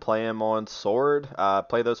Madmen. Play him on Sword.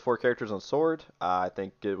 Play those 4 characters on Sword. I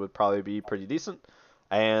think it would probably be pretty decent.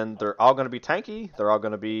 And they're all going to be tanky. They're all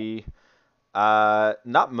going to be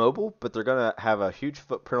not mobile, but they're going to have a huge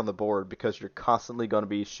footprint on the board because you're constantly going to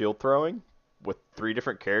be shield throwing with 3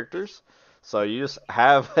 different characters. So you just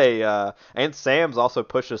have and Sam's also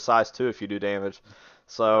pushes size 2 if you do damage.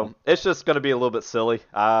 So it's just going to be a little bit silly.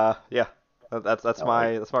 Yeah, that's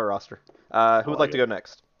my roster. Who would like to go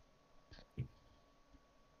next?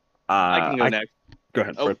 I can go next. Go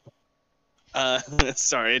ahead, Fred.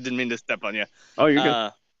 Sorry, I didn't mean to step on you. Oh,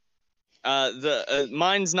 you're good.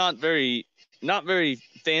 Mine's not very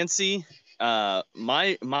fancy.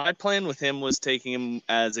 My plan with him was taking him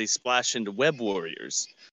as a splash into Web Warriors,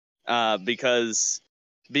 because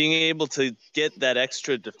being able to get that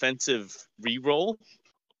extra defensive reroll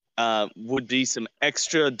would be some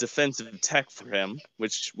extra defensive tech for him,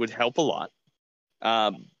 which would help a lot.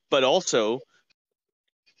 But also,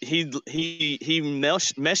 he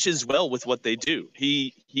meshes well with what they do.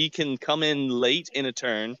 He can come in late in a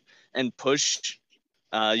turn and push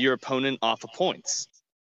your opponent off of points.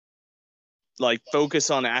 Like,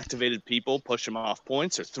 focus on activated people, push them off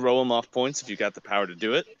points, or throw them off points if you got the power to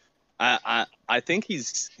do it. I think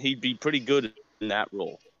he'd be pretty good in that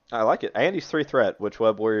role. I like it. And he's 3 threat, which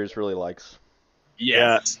Web Warriors really likes.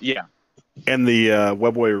 Yeah. And the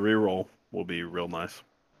Web Warrior reroll will be real nice.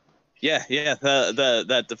 Yeah.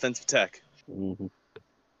 That defensive tech. Mm-hmm.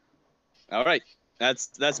 All right,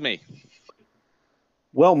 that's me.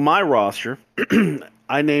 Well, my roster,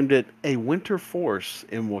 I named it A Winter Force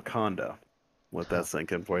in Wakanda. Let that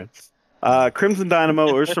sink in for you. Crimson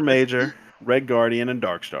Dynamo, Ursa Major, Red Guardian, and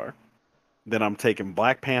Darkstar. Then I'm taking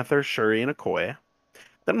Black Panther, Shuri, and Okoye.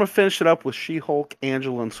 Then I'm going to finish it up with She-Hulk,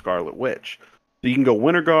 Angela, and Scarlet Witch. So you can go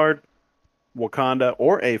Winter Guard, Wakanda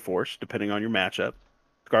or A-Force, depending on your matchup.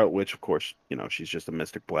 Scarlet Witch, of course, she's just a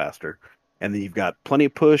Mystic Blaster. And then you've got plenty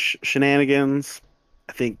of push shenanigans.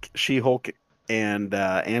 I think She-Hulk and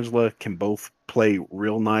Angela can both play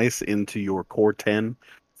real nice into your core 10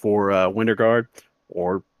 for Winter Guard,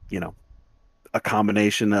 or, a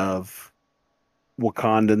combination of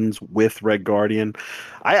Wakandans with Red Guardian.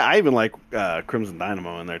 I even like Crimson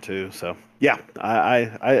Dynamo in there too. So yeah,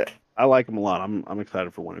 I like him a lot. I'm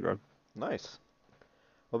excited for Winter Guard. Nice.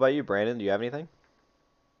 What about you, Brandon? Do you have anything?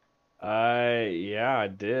 Yeah, I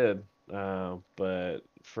did. But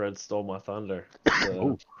Fred stole my thunder.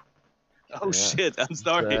 So, Oh yeah. shit! I'm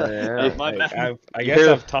sorry. yeah, My bad. I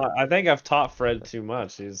guess I think I've taught Fred too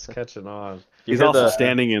much. He's catching on. You He's heard also the-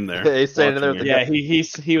 standing in there. He's standing there watching with it.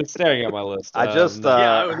 Yeah, he was staring at my list. I just, no.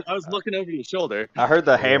 Yeah, I was looking over your shoulder. I heard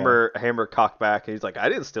the Yeah. hammer cock back, and he's like, "I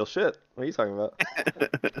didn't steal shit. What are you talking about?"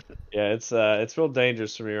 Yeah, it's real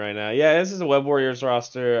dangerous for me right now. Yeah, this is a Web Warriors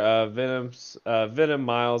roster. Venom,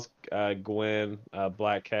 Miles, Gwen,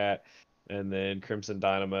 Black Cat, and then Crimson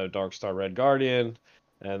Dynamo, Darkstar, Red Guardian,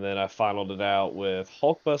 and then I finaled it out with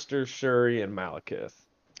Hulkbuster, Shuri, and Malekith.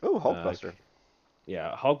 Oh, Hulkbuster.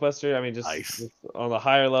 Yeah, Hulkbuster. I mean, Nice. just on the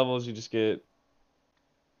higher levels, you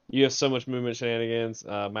have so much movement shenanigans.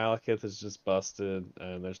 Malekith is just busted,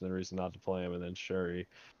 and there's no reason not to play him. And then Shuri,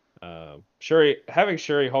 having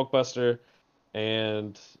Shuri, Hulkbuster,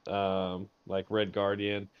 and like Red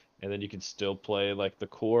Guardian, and then you can still play like the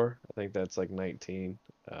core. I think that's like 19.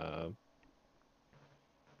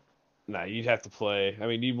 Nah, you'd have to play. I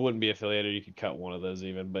mean, you wouldn't be affiliated. You could cut one of those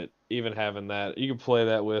even, but even having that, you could play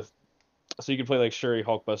that with. So you could play like Shuri,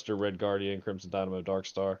 Hulkbuster, Red Guardian, Crimson Dynamo,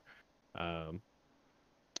 Darkstar. I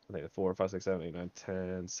think 4, 5, 6, 7, 8, 9,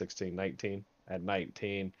 10, 16, 19. At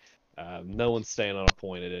 19, no one's staying on a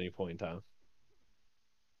point at any point in time.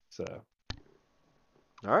 So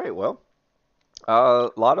All right, well,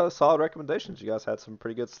 a lot of solid recommendations. You guys had some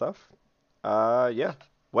pretty good stuff. Yeah,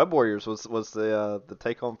 Web Warriors was the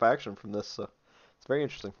take-home faction from this. So it's very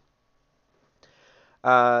interesting.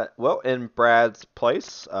 Well, in Brad's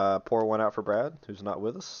place, pour one out for Brad, who's not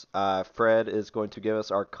with us. Fred is going to give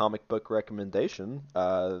us our comic book recommendation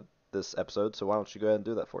this episode. So why don't you go ahead and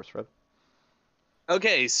do that for us, Fred?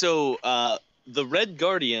 Okay, so the Red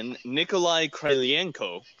Guardian, Nikolai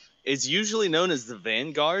Krylenko, is usually known as the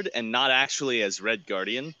Vanguard and not actually as Red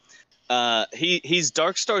Guardian. He's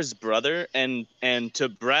Darkstar's brother, and to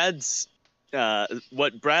Brad's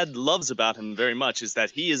what Brad loves about him very much is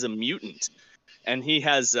that he is a mutant, and he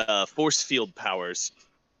has force field powers.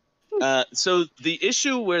 So the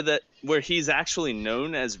issue where he's actually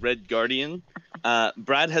known as Red Guardian,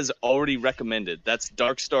 Brad has already recommended. That's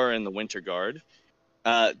Darkstar and the Winter Guard.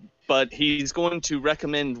 But he's going to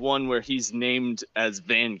recommend one where he's named as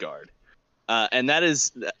Vanguard. And that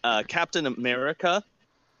is Captain America,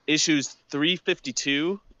 issues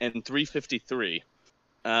 352 and 353.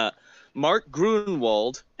 Mark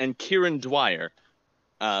Gruenwald and Kieran Dwyer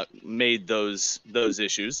made those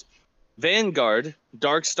issues. Vanguard,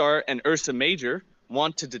 Darkstar, and Ursa Major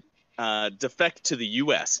want to defect to the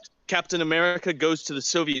U.S. Captain America goes to the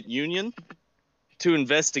Soviet Union to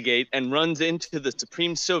investigate and runs into the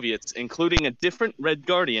Supreme Soviets, including a different Red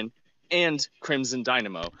Guardian and Crimson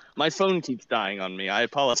Dynamo. My phone keeps dying on me. I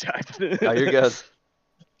apologize. Oh, you're good.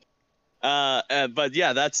 But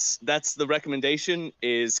yeah, that's the recommendation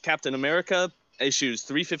is Captain America issues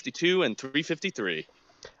 352 and 353.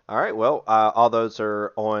 All right, well, all those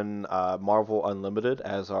are on Marvel Unlimited,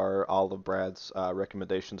 as are all of Brad's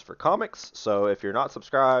recommendations for comics. So if you're not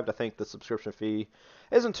subscribed, I think the subscription fee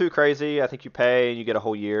isn't too crazy. I think you pay and you get a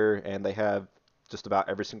whole year, and they have just about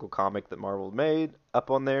every single comic that Marvel made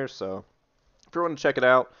up on there. So if you want to check it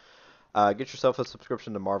out, get yourself a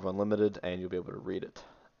subscription to Marvel Unlimited, and you'll be able to read it.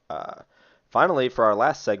 Finally, for our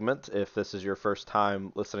last segment, if this is your first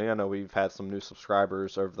time listening, I know we've had some new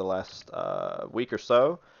subscribers over the last week or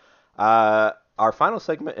so. Our final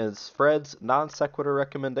segment is Fred's non sequitur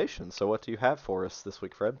recommendation. So what do you have for us this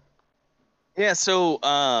week, Fred? Yeah, so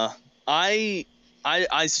I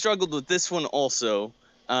struggled with this one also.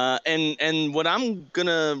 And what I'm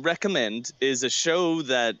gonna recommend is a show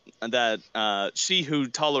that She Who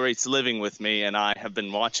Tolerates Living with Me and I have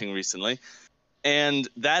been watching recently, and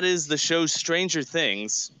that is the show Stranger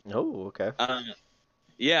Things. Oh, okay.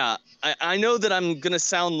 Yeah, I know that I'm gonna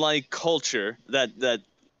sound like culture, that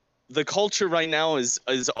the culture right now is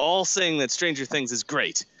all saying that Stranger Things is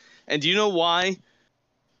great, and do you know why?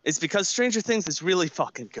 It's because Stranger Things is really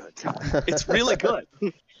fucking good. It's really good.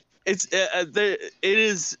 It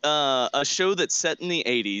is a show that's set in the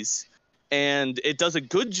 80s, and it does a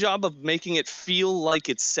good job of making it feel like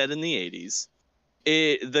it's set in the 80s.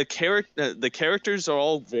 the characters are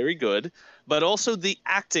all very good, but also the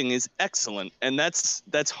acting is excellent, and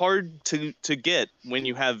that's hard to get when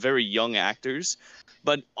you have very young actors.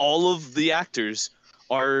 But all of the actors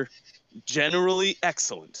are generally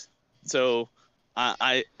excellent. So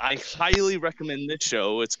I highly recommend this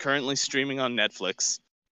show. It's currently streaming on Netflix,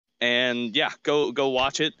 and yeah, go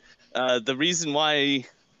watch it. The reason why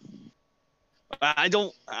I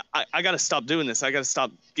don't I gotta stop doing this. I gotta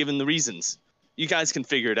stop giving the reasons. You guys can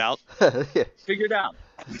figure it out. Yeah. Figure it out.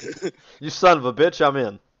 You son of a bitch, I'm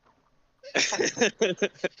in.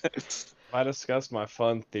 I discussed my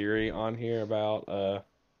fun theory on here about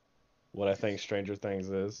what I think Stranger Things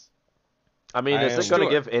is. I mean, I is am- it going to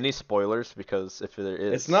Sure. give any spoilers? Because if there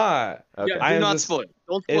is, It's not. Okay. Yeah, I do am not just- spoil.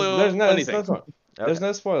 Don't It's, spoil there's no, anything. there's no, Okay. there's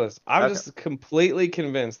no spoilers. I'm Okay. just completely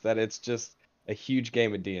convinced that it's just a huge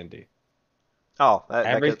game of D&D. Oh,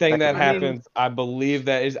 Everything that could- happens, I believe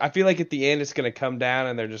that is. I feel like at the end it's gonna come down,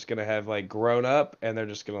 and they're just gonna have like grown up, and they're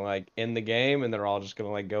just gonna like end the game, and they're all just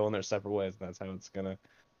gonna like go in their separate ways. And that's how it's gonna.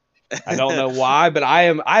 I don't know why, but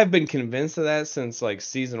I've been convinced of that since like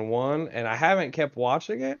season 1, and I haven't kept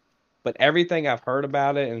watching it. But everything I've heard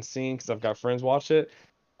about it and seen, because I've got friends watch it,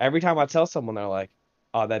 every time I tell someone, they're like,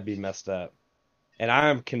 "Oh, that'd be messed up," and I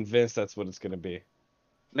am convinced that's what it's gonna be.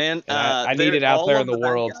 Man, And I need it out there in the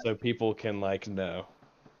world so people can like know.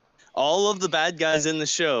 All of the bad guys in the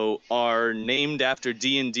show are named after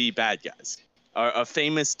D&D bad guys, are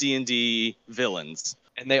famous D&D villains.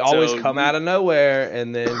 And they always So come you- out of nowhere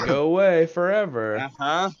and then go away forever.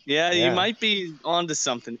 Uh-huh. Yeah, Yeah. you might be onto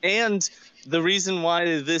something. And the reason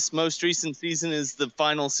why this most recent season is the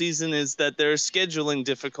final season is that there are scheduling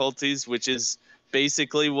difficulties, which is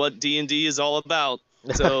basically what D&D is all about.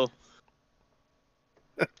 So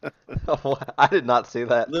I did not see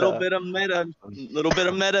that. little bit of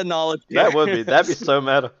meta knowledge. That'd be so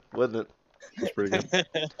meta, wouldn't it? That's pretty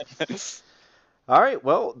good. All right,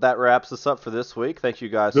 well, that wraps us up for this week. Thank you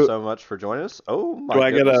guys Do- so much for joining us. Oh my Do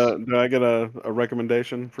I goodness. get a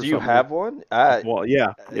recommendation for Do you something? have one? Well,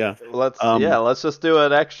 yeah. Let's let's just do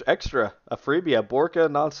an extra, a freebie, a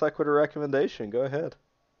Borka non sequitur recommendation. Go ahead.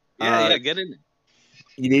 Yeah, get in.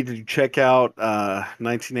 You need to check out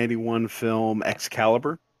 1981 film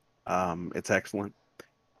Excalibur. It's excellent.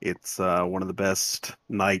 It's one of the best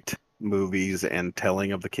knight movies and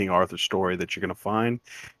telling of the King Arthur story that you're going to find.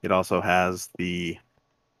 It also has the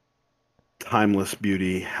timeless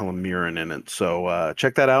beauty Helen Mirren in it. So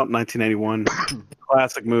check that out. 1981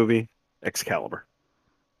 classic movie Excalibur.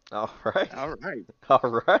 All right. All right.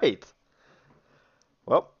 All right.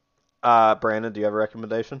 Well, Brandon, do you have a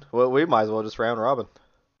recommendation? Well, we might as well just round robin.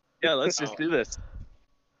 Yeah, let's just do this.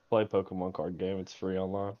 Play Pokemon card game. It's free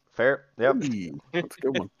online. Fair. Yep. Hey, that's a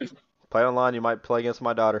good one. Play online. You might play against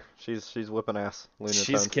my daughter. She's whipping ass. Luna She's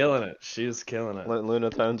Tone's- killing it. She's killing it. Luna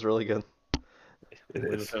Tone's really good. It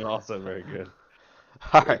is. And also very good.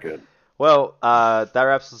 All Very right. good. Well, that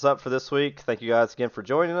wraps us up for this week. Thank you guys again for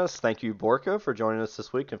joining us. Thank you, Borka, for joining us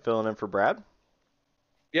this week and filling in for Brad.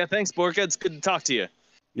 Yeah, thanks, Borka. It's good to talk to you.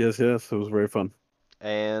 Yes, it was very fun.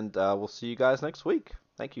 And we'll see you guys next week.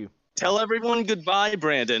 Thank you. Tell everyone goodbye,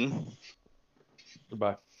 Brandon.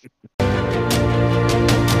 Goodbye.